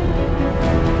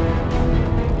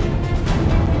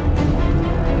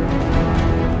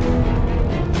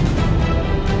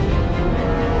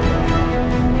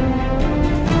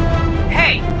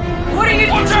 Hey! What are you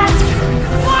doing? Watch out!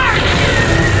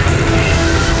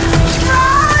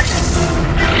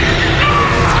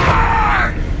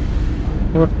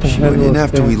 What the She hell went in was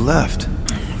after that? we left.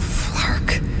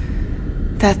 Flark.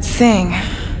 That thing.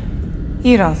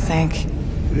 You don't think.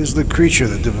 It is the creature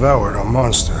that devoured our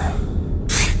monster.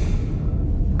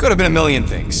 Could have been a million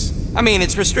things. I mean,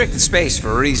 it's restricted space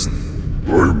for a reason.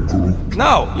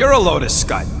 No, you're a Lotus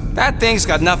Scud. That thing's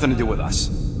got nothing to do with us.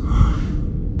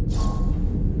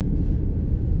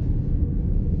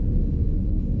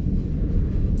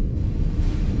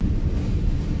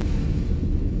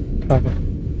 Cover.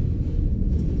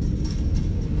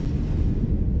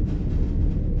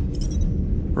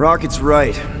 Rocket's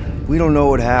right. We don't know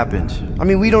what happened. I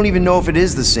mean, we don't even know if it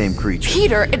is the same creature.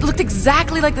 Peter, it looked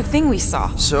exactly like the thing we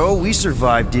saw. So, we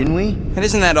survived, didn't we? And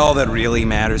isn't that all that really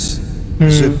matters?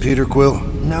 Is it Peter Quill?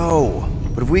 No.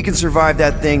 But if we can survive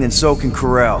that thing, then so can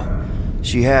Corel.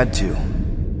 She had to.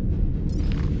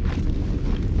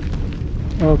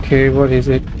 Okay, what is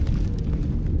it?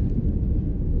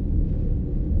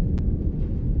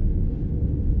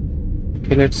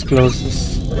 Okay, let's close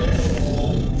this.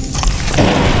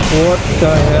 What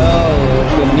the hell?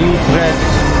 The new threat.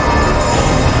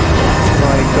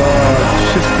 My god,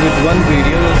 just with one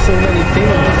video, there's so many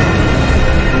things.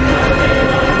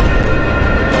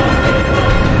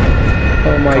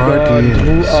 Oh my god,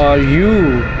 who are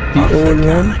you? The old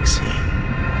man?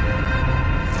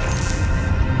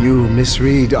 You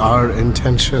misread our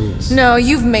intentions. No,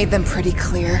 you've made them pretty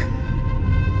clear.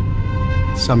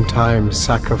 Sometimes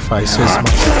sacrifices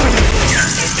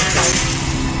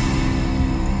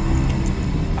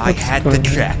I had to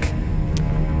check.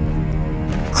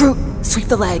 Groot, sweep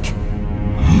the leg.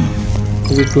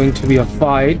 Is it going to be a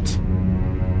fight?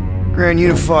 Grand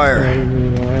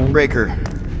Unifier. Breaker.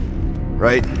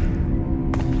 Right?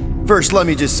 First, let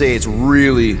me just say it's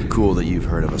really cool that you've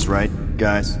heard of us, right,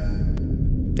 guys?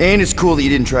 And it's cool that you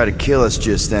didn't try to kill us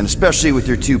just then, especially with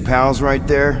your two pals right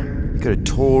there. You could have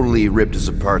totally ripped us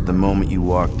apart the moment you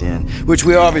walked in, which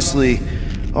we obviously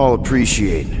all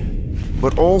appreciate.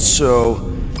 But also,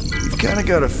 we've kind of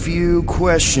got a few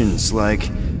questions, like...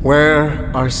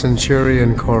 Where are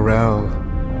Centurion Corel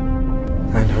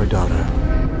and her daughter?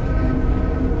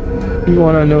 You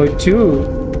wanna know it too?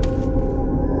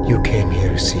 You came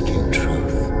here seeking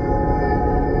truth.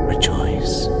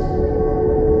 Rejoice.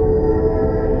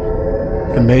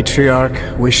 The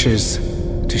matriarch wishes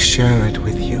to share it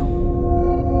with you.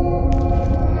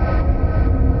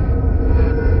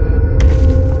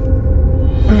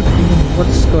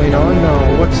 What's going on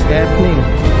now? What's happening?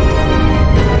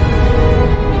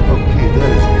 Okay,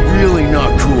 that is really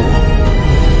not cool.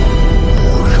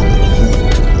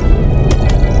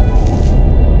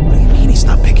 What do you mean he's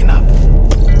not picking up?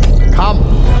 Come!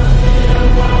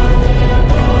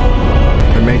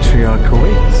 The matriarch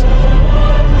awaits.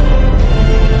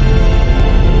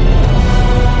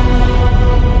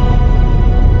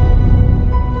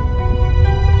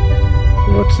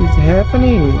 What is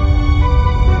happening?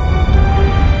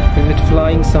 Is it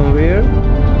flying somewhere?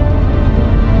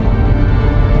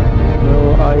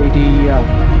 No idea.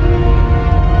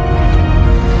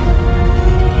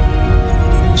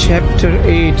 Chapter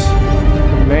 8,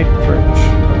 Matrix.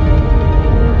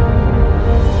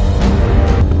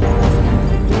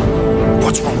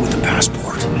 What's wrong with the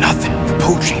passport? Nothing. The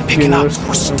pooch ain't picking up.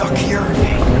 We're stuck here.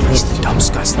 Hey, at least the dumb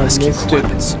scuds let us keep missed our it.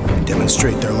 weapons. They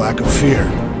demonstrate their lack of fear.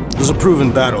 It was a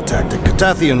proven battle tactic.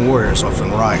 Katathian warriors often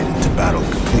ride into battle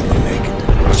completely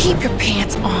naked. Keep your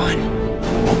pants on.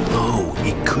 Although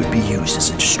it could be used as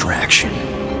a distraction.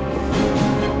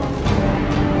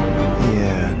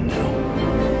 Yeah,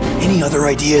 no. Any other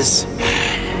ideas?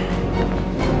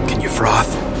 Can you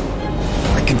froth?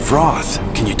 I can froth.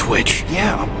 Can you twitch?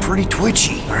 Yeah, I'm pretty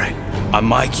twitchy. Alright. On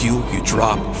my cue, you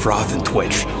drop, froth, and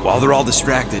twitch. While they're all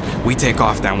distracted, we take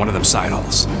off down one of them side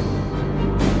halls.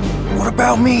 What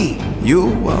about me? You,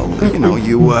 well, you know,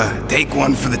 you, take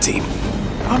one for the team.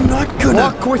 I'm not gonna...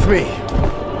 Walk with me.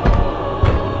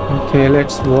 Okay,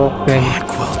 let's walk then. Come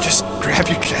on, Quill, just grab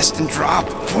your chest and drop.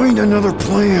 Find another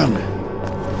plan.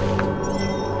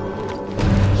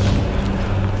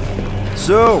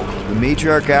 So, the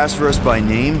matriarch asked for us by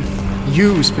name?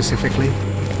 You specifically.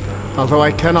 Although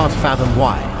I cannot fathom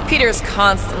why. Peter's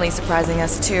constantly surprising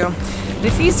us too. But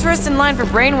if he's first in line for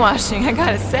brainwashing, I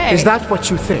gotta say. Is that what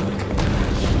you think?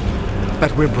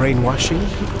 That we're brainwashing?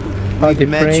 Are they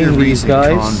Met your praying these reason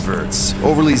guys? converts.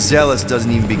 Overly zealous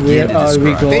doesn't even begin Where to are we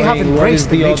describe. going? They have What embraced is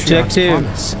the matriarch's objective?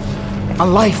 promise. A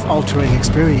life-altering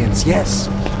experience, yes.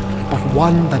 But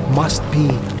one that must be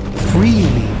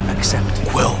freely accepted.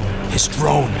 Quill, his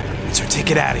drone. It's her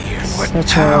ticket out of here.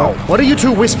 Such How? a What are you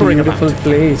two whispering beautiful about?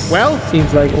 place. Well?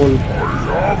 Seems like all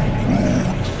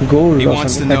gold He or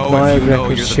wants to something. know if Admire you know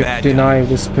record you're the ship, bad guy. deny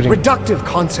whispering. Reductive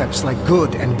concepts like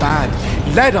good and bad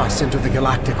led us into the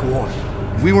galactic war.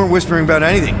 We weren't whispering about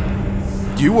anything.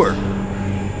 You were.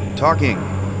 Talking.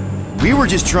 We were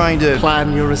just trying to...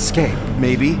 Plan your escape.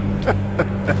 Maybe.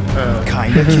 Kinda.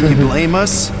 Can you blame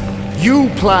us? You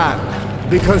plan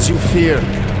because you fear.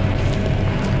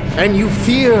 And you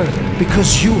fear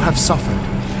because you have suffered.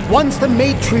 Once the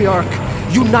matriarch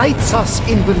unites us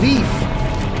in belief,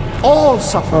 all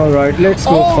suffer. Alright, let's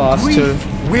go all faster.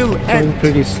 grief will Going end.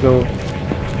 pretty slow.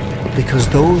 Because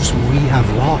those we have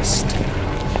lost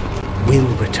will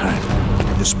return.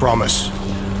 This promise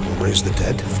will raise the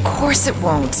dead? Of course it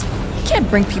won't. You can't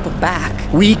bring people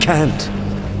back. We can't.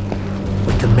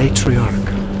 With the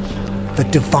matriarch, the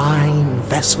divine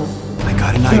vessel. I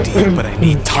got an idea, but I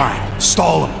need time.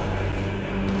 Stall him.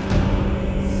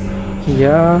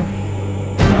 Yeah.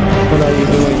 What are you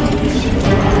doing?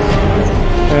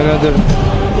 Another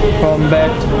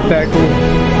combat battle.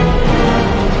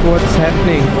 What's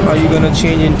happening? Are you gonna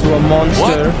change into a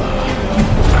monster?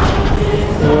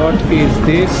 What is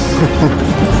this?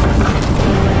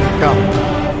 Come.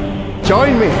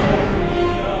 Join me.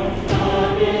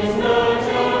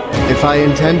 If I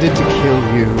intended to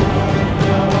kill you,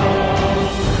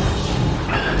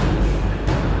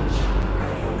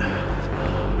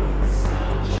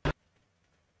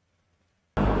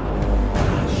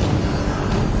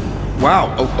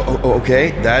 Wow.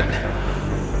 Okay. That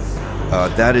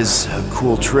is a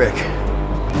cool trick.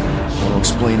 I'll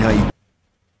explain how you...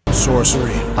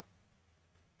 Sorcery.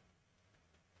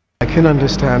 I can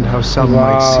understand how some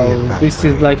might see it Wow, that this way.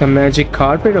 is like a magic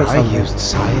carpet or I something. used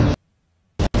science.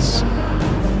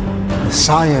 The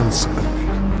science,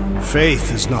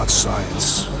 Faith is not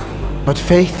science. but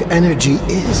faith energy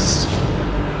is.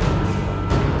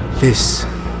 This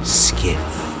skiff,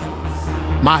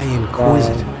 my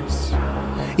inquisitors,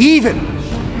 even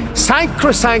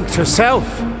Sacrosanct herself,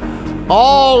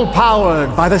 all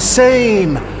powered by the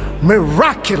same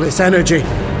miraculous energy.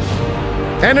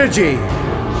 Energy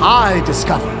I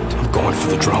discovered. I'm going for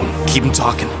the drone. Keep him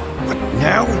talking. What,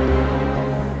 now?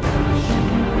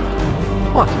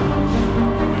 What?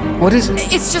 What is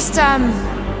it? It's just,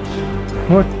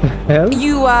 What the hell?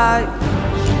 you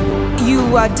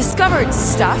discovered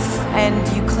stuff, and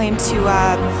you claim to,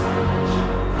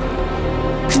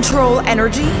 control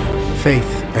energy?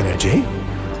 Faith energy?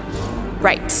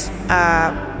 Right.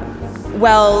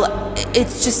 Well, it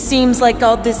just seems like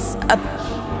all this,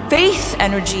 faith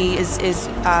energy is,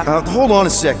 Hold on a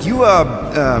sec. You,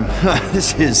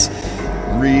 this is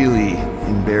really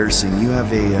embarrassing. You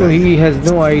have a, So he has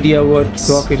no idea what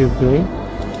Rocket is doing.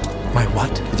 My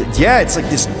what? Yeah, it's like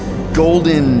this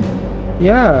golden,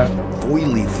 Yeah,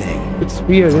 oily thing. it's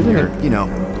weird, isn't Your, it? you know,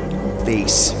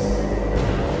 face.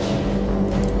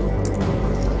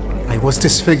 I was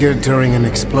disfigured during an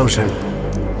explosion.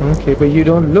 Okay, but you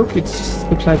don't look, it just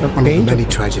looks like a One of the paint. many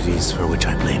tragedies for which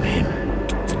I blame him.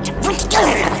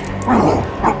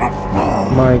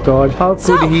 My god, how could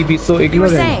So, he be so you were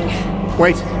ignorant? saying?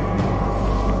 Wait.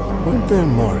 Weren't there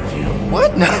more of you?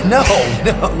 What? No.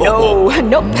 No,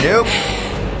 nope. Nope.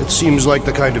 It seems like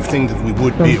the kind of thing that we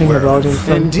would be Something aware about him, of.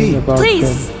 something Indeed. about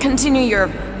Please him. continue your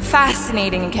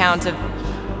fascinating account of.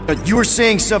 You were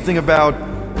saying something about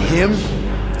him?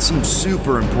 It seems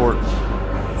super important.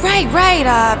 Right,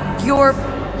 your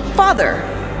father.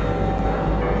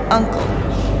 Uncle.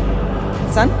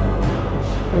 Son?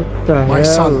 What the My hell?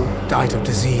 son died of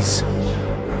disease.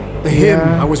 The him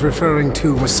Yeah. I was referring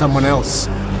to was someone else.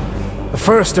 The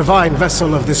first divine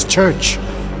vessel of this church,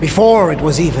 before it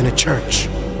was even a church.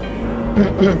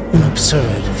 An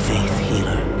absurd faith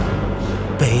healer,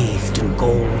 bathed in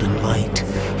golden light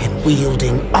and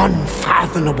wielding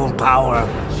unfathomable power.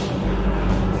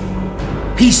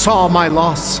 He saw my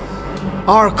loss,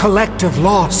 our collective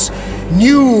loss,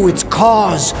 knew its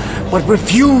cause, but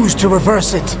refused to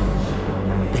reverse it.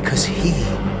 because he,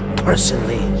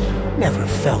 personally, never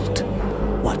felt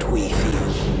what we feel.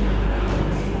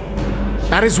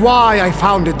 That is why I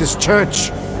founded this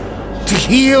church. To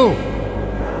heal.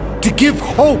 To give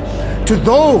hope to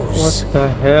those What the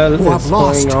hell who have is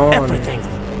lost going on? everything.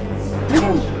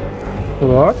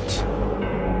 What?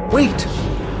 Wait,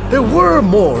 there were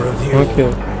more of you.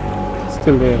 Okay.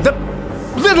 Still there. The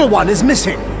little one is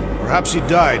missing. Perhaps he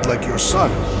died like your son.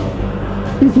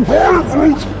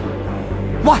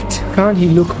 What? Can't he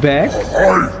look back?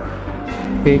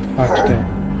 Fake heart attack.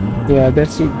 Yeah,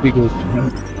 that would be good.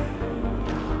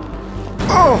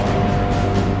 Oh!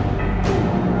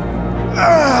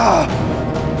 Ah!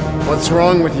 What's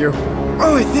wrong with you?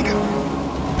 Oh, I think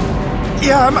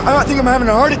I'm having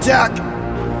a heart attack.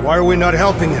 Why are we not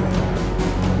helping him?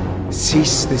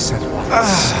 Cease this at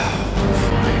once.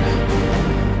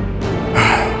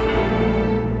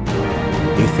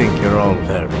 You think you're all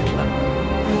very clever.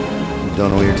 Don't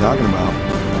know what you're talking about.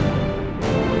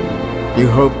 You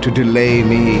hope to delay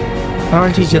me.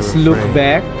 Can't he just look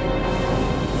back?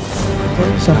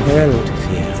 What the hell?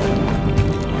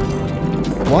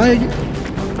 Why are you...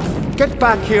 Get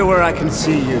back here where I can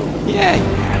see you. Yeah.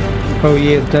 Oh,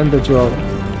 he has done the job.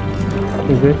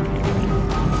 Is it?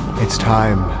 It's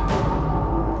time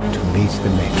to meet the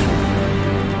matron.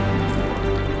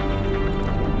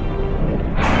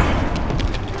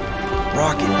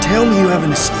 Rocket, tell me you have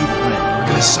an escape plan. We're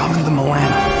gonna summon the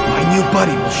Milano. My new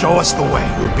buddy will show us the way.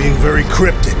 You're being very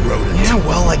cryptic, Rodent. Yeah,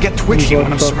 well, I get twitchy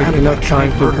when I'm surrounded by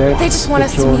giant murder They just want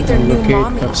us to meet their new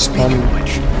mommy. Speaking of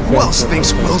which, who else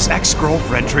thinks Will's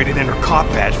ex-girlfriend traded in her cop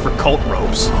badge for cult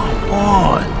robes? Come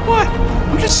on. What?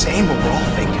 I'm just saying what we're all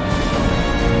thinking.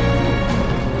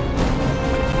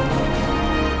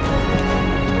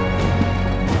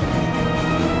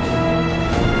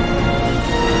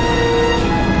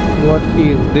 What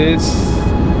is this?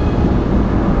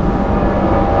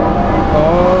 Oh,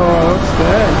 what's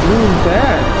that? Who is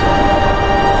that?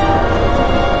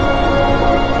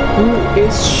 Who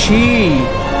is she?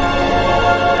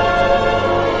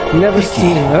 Never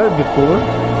seen her before.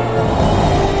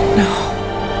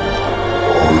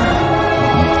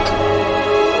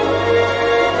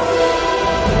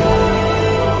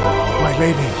 My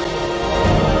lady,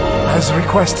 as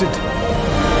requested,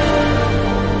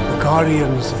 the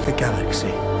Guardians of the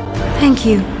Galaxy. Thank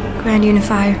you, Grand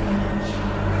Unifier.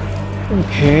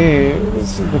 Okay,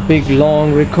 this is a big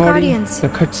long recording. Guardians. The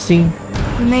cutscene.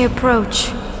 We may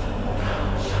approach.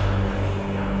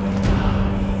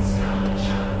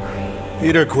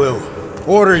 Peter Quill,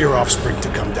 order your offspring to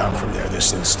come down from there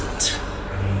this instant.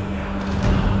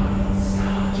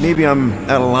 Maybe I'm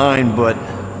out of line, but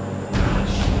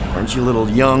aren't you a little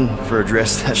young for a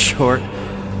dress that short?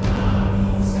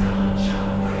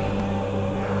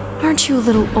 Aren't you a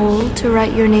little old to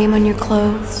write your name on your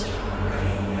clothes?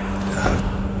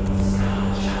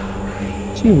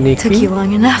 Took you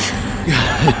long enough.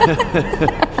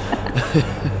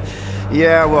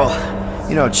 Yeah, well,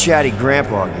 you know how chatty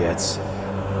Grandpa gets.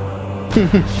 Hey,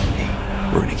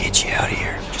 we're gonna get you out of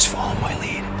here. Just follow my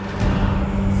lead.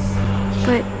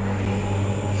 But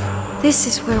this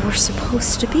is where we're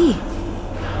supposed to be.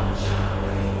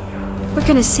 We're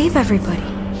gonna save everybody.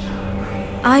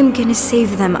 I'm gonna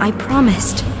save them, I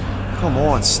promised. Come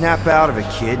on, snap out of it,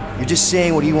 kid. You're just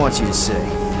saying what he wants you to say.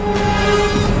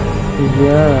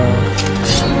 Yeah.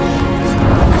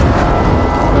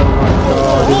 Oh my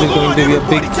god, is it going to be a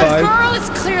big This fight? girl is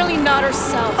clearly not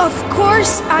herself. Of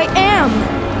course I am!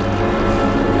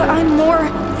 But I'm more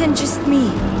than just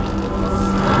me.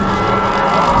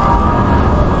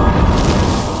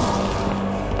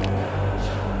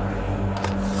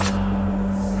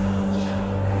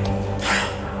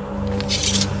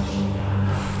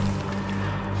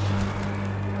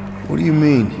 What do you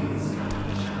mean?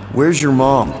 Where's your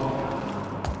mom?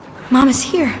 Mama's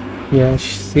here. Yeah,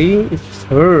 see? It's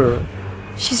her.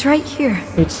 She's right here.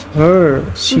 It's her.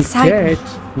 She Inside dead.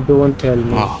 Don't tell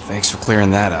me. Oh, thanks for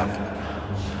clearing that up.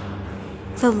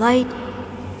 The light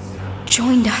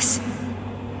joined us.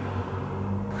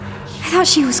 I thought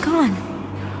she was gone.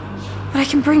 But I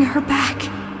can bring her back.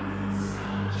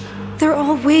 They're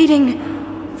all waiting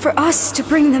for us to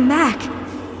bring them back.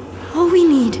 All we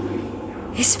need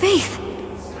is faith.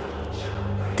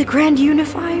 The Grand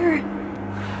Unifier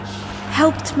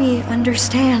helped me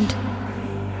understand.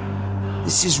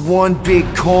 This is one big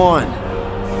con.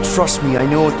 Trust me, I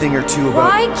know a thing or two about...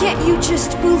 Why can't you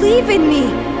just believe in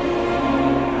me?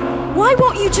 Why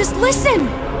won't you just listen?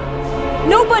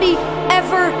 Nobody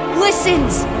ever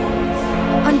listens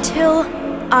until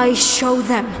I show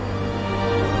them.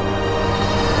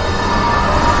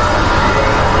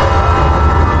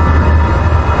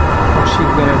 What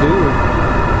she's gonna do?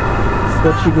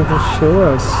 What you gonna show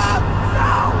us?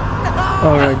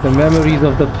 Alright, the memories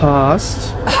of the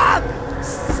past.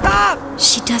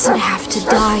 She doesn't have to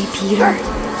die, Peter.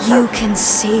 You can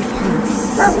save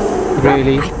her.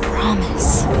 Really? I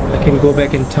promise. I can go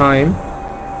back in time.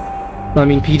 I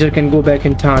mean, Peter can go back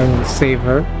in time and save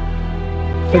her.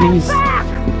 But he's not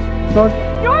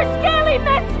Your scaly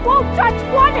mitts won't touch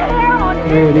one hair on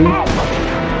his really. head.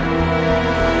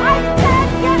 I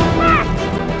said get back!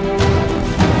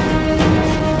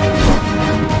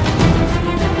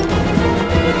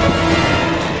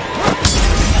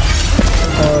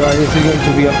 Alright, is it going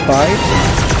to be a fight?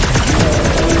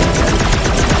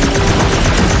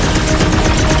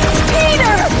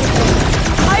 Peter!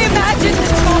 I imagined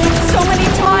this moment so many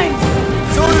times.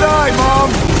 So did I, Mom!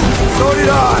 So did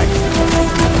I!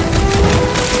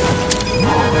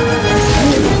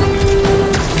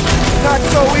 Not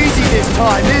so easy this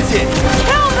time, is it?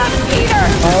 Kill them, Peter!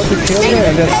 How to kill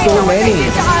them? There's so many.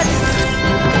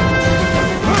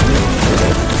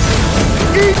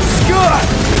 Eat Scott!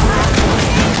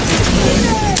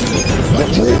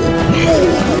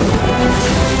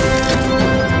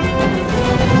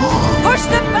 Push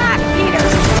them back, Peter!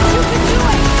 You can do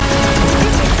it! You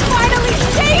can finally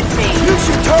save me!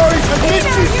 Yushitori's have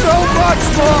missed you so much,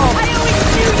 Mom! I always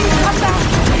knew you'd come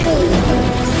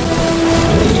back!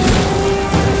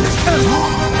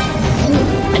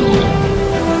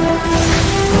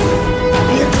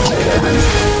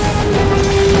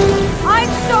 I'm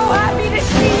so happy to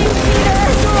see you, Peter!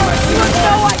 You have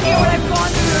no idea what I've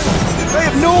gone through! I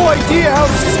have no idea how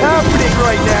this is happening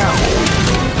right now!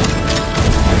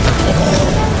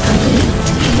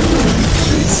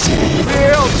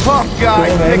 Real tough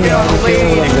guys picking on a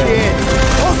lady and a kid!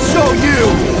 I'll show you!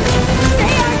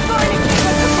 They aren't going to keep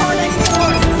us apart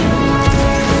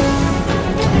anymore!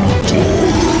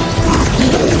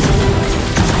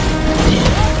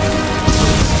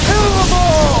 Kill them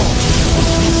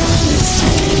all!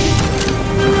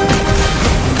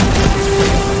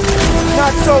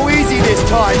 Not so easy this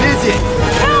time, is it?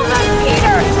 Kill them,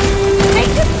 Peter!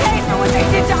 Make them pay for what they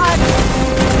did to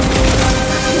us!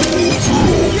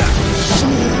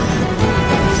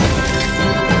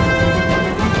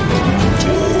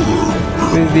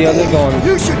 Where's the other gone?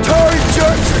 Yushitori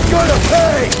jerks are gonna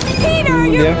pay! Peter,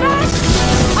 you're Yeah. back!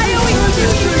 I always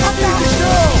knew you'd come back!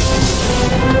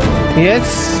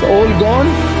 Yes, all gone.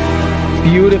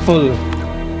 Beautiful.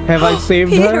 Have I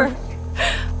saved Peter! her?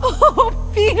 Oh,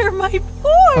 Peter, my I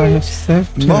boy! have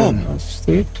saved her. Mom. I've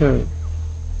saved her.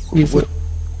 Is it,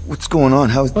 What's going on?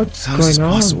 How's What's this going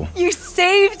on? possible? You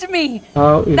saved me!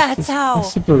 how is That's this how.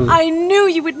 possible? I knew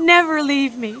you would never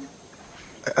leave me.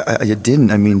 I didn't,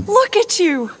 I mean... Look at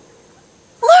you!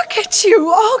 Look at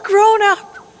you, all grown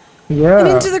up! Yeah. And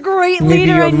into the great Maybe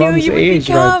leader your I knew mom's you would age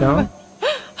become. right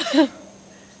now.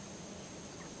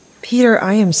 Peter,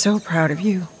 I am so proud of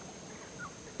you.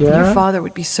 Yeah. Your father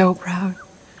would be so proud.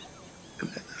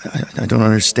 I don't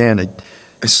understand.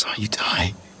 I saw you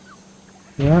die.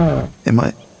 Yeah.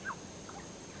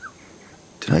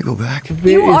 Did I go back?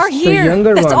 Where You is are the here.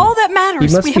 younger That's one? all that matters.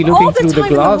 He must We be have looking all the through the time in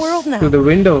the glass, world now. through the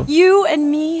window. You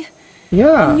and me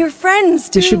Yeah. and your friends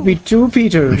too. There should be two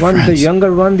Peter. One the friends.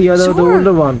 younger one, the other the Sure.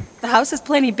 older one. The house is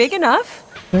plenty big enough.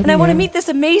 But And I want to yeah. meet this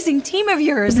amazing team of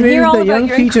yours and Where hear is all the about young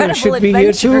your Peter? incredible Should be here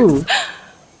adventures. too.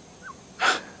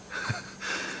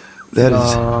 That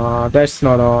is... That's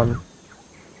not on.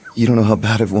 You don't know how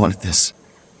bad I've wanted this.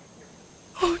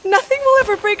 Oh, nothing will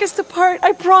ever break us apart.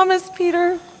 I promise,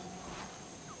 Peter.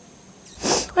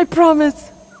 I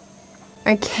promise.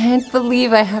 I can't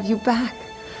believe I have you back.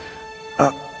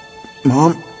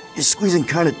 Mom, you're squeezing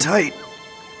kind of tight.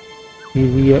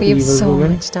 We have Evil so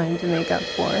woman. much time to make up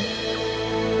for.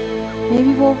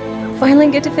 Maybe we'll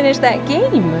finally get to finish that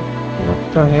game.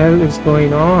 What the hell is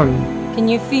going on? Can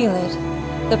you feel it?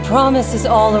 The promise is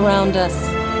all around us.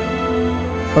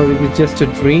 Or is it just a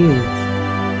dream?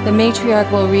 The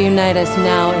matriarch will reunite us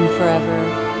now and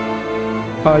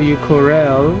forever. Are you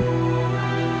Corel?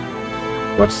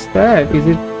 What's that? Is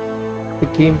it the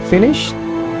game finished?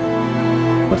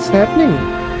 What's happening?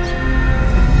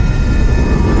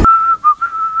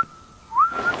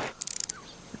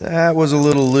 That was a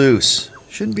little loose.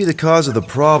 Shouldn't be the cause of the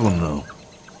problem, though.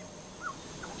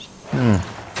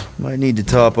 Might need to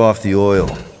top off the oil.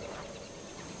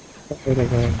 Wait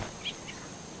again.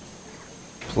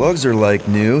 Plugs are like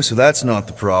new, so that's not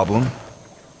the problem.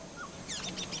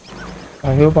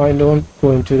 I hope I don't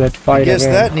go into that fight I guess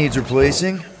again. that needs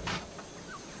replacing.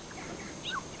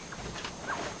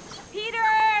 Peter!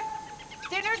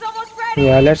 Dinner's almost ready!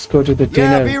 Yeah, let's go to the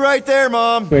dinner. Yeah, be right there,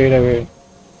 Mom. Wait away.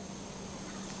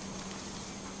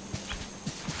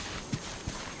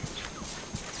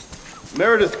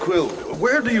 Meredith Quill,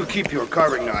 where do you keep your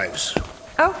carving knives?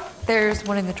 Oh, there's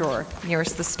one in the drawer,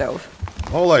 nearest the stove.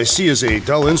 All I see is a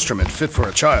dull instrument fit for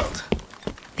a child.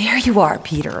 There you are,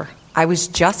 Peter. I was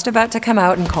just about to come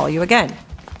out and call you again.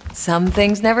 Some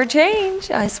things never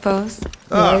change, I suppose.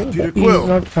 Peter Quill.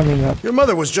 Not coming up. Your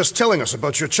mother was just telling us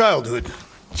about your childhood.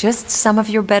 Just some of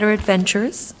your better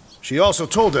adventures? She also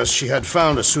told us she had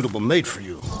found a suitable mate for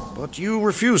you, but you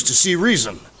refused to see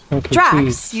reason. Okay, Drax,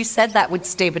 please. you said that would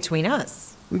stay between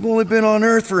us. We've only been on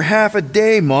Earth for half a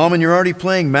day, Mom, and you're already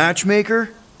playing matchmaker?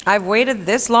 I've waited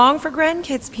this long for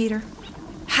grandkids, Peter.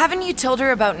 Haven't you told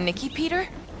her about Nikki, Peter?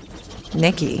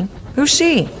 Nikki? Who's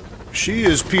she? She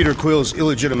is Peter Quill's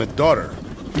illegitimate daughter.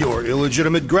 Your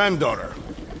illegitimate granddaughter.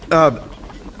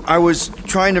 I was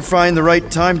trying to find the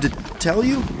right time to tell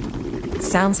you?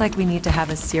 Sounds like we need to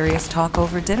have a serious talk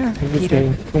over dinner, Peter.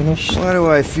 Everything finished. Why do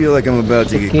I feel like I'm about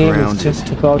to The get game grounded? is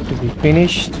just about to be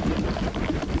finished.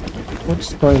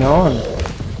 What's going on?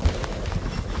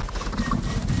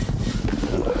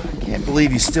 Can't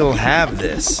believe you still have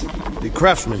this. The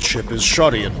craftsmanship is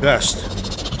shoddy at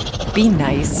best. Be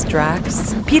nice,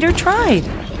 Drax. Peter tried.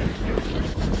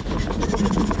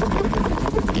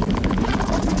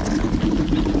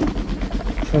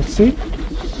 Let's see.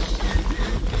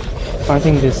 I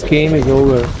think this game is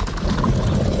over.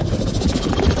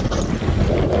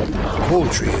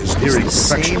 Poultry is nearing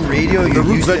perfection. Same radio The you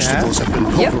root used to vegetables have? have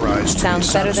been pulverized. to a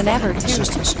Sounds better than ever, satisfying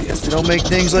too. consistency. Guess they don't make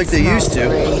things like they used to.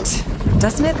 Great.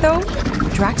 Doesn't it, though?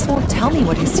 Drax won't tell me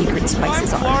what his secret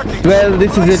spices are. Well,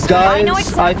 this is it, I know guys.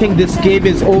 exactly I think this what game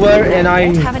is over, and I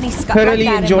Won't have any scut thoroughly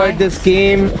like that in enjoyed mine. this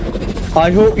game. I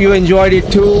hope you enjoyed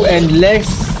it too, and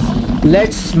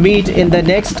let's meet in the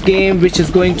next game, which is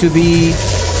going to be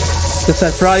the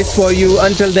surprise for you.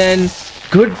 Until then,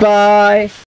 goodbye.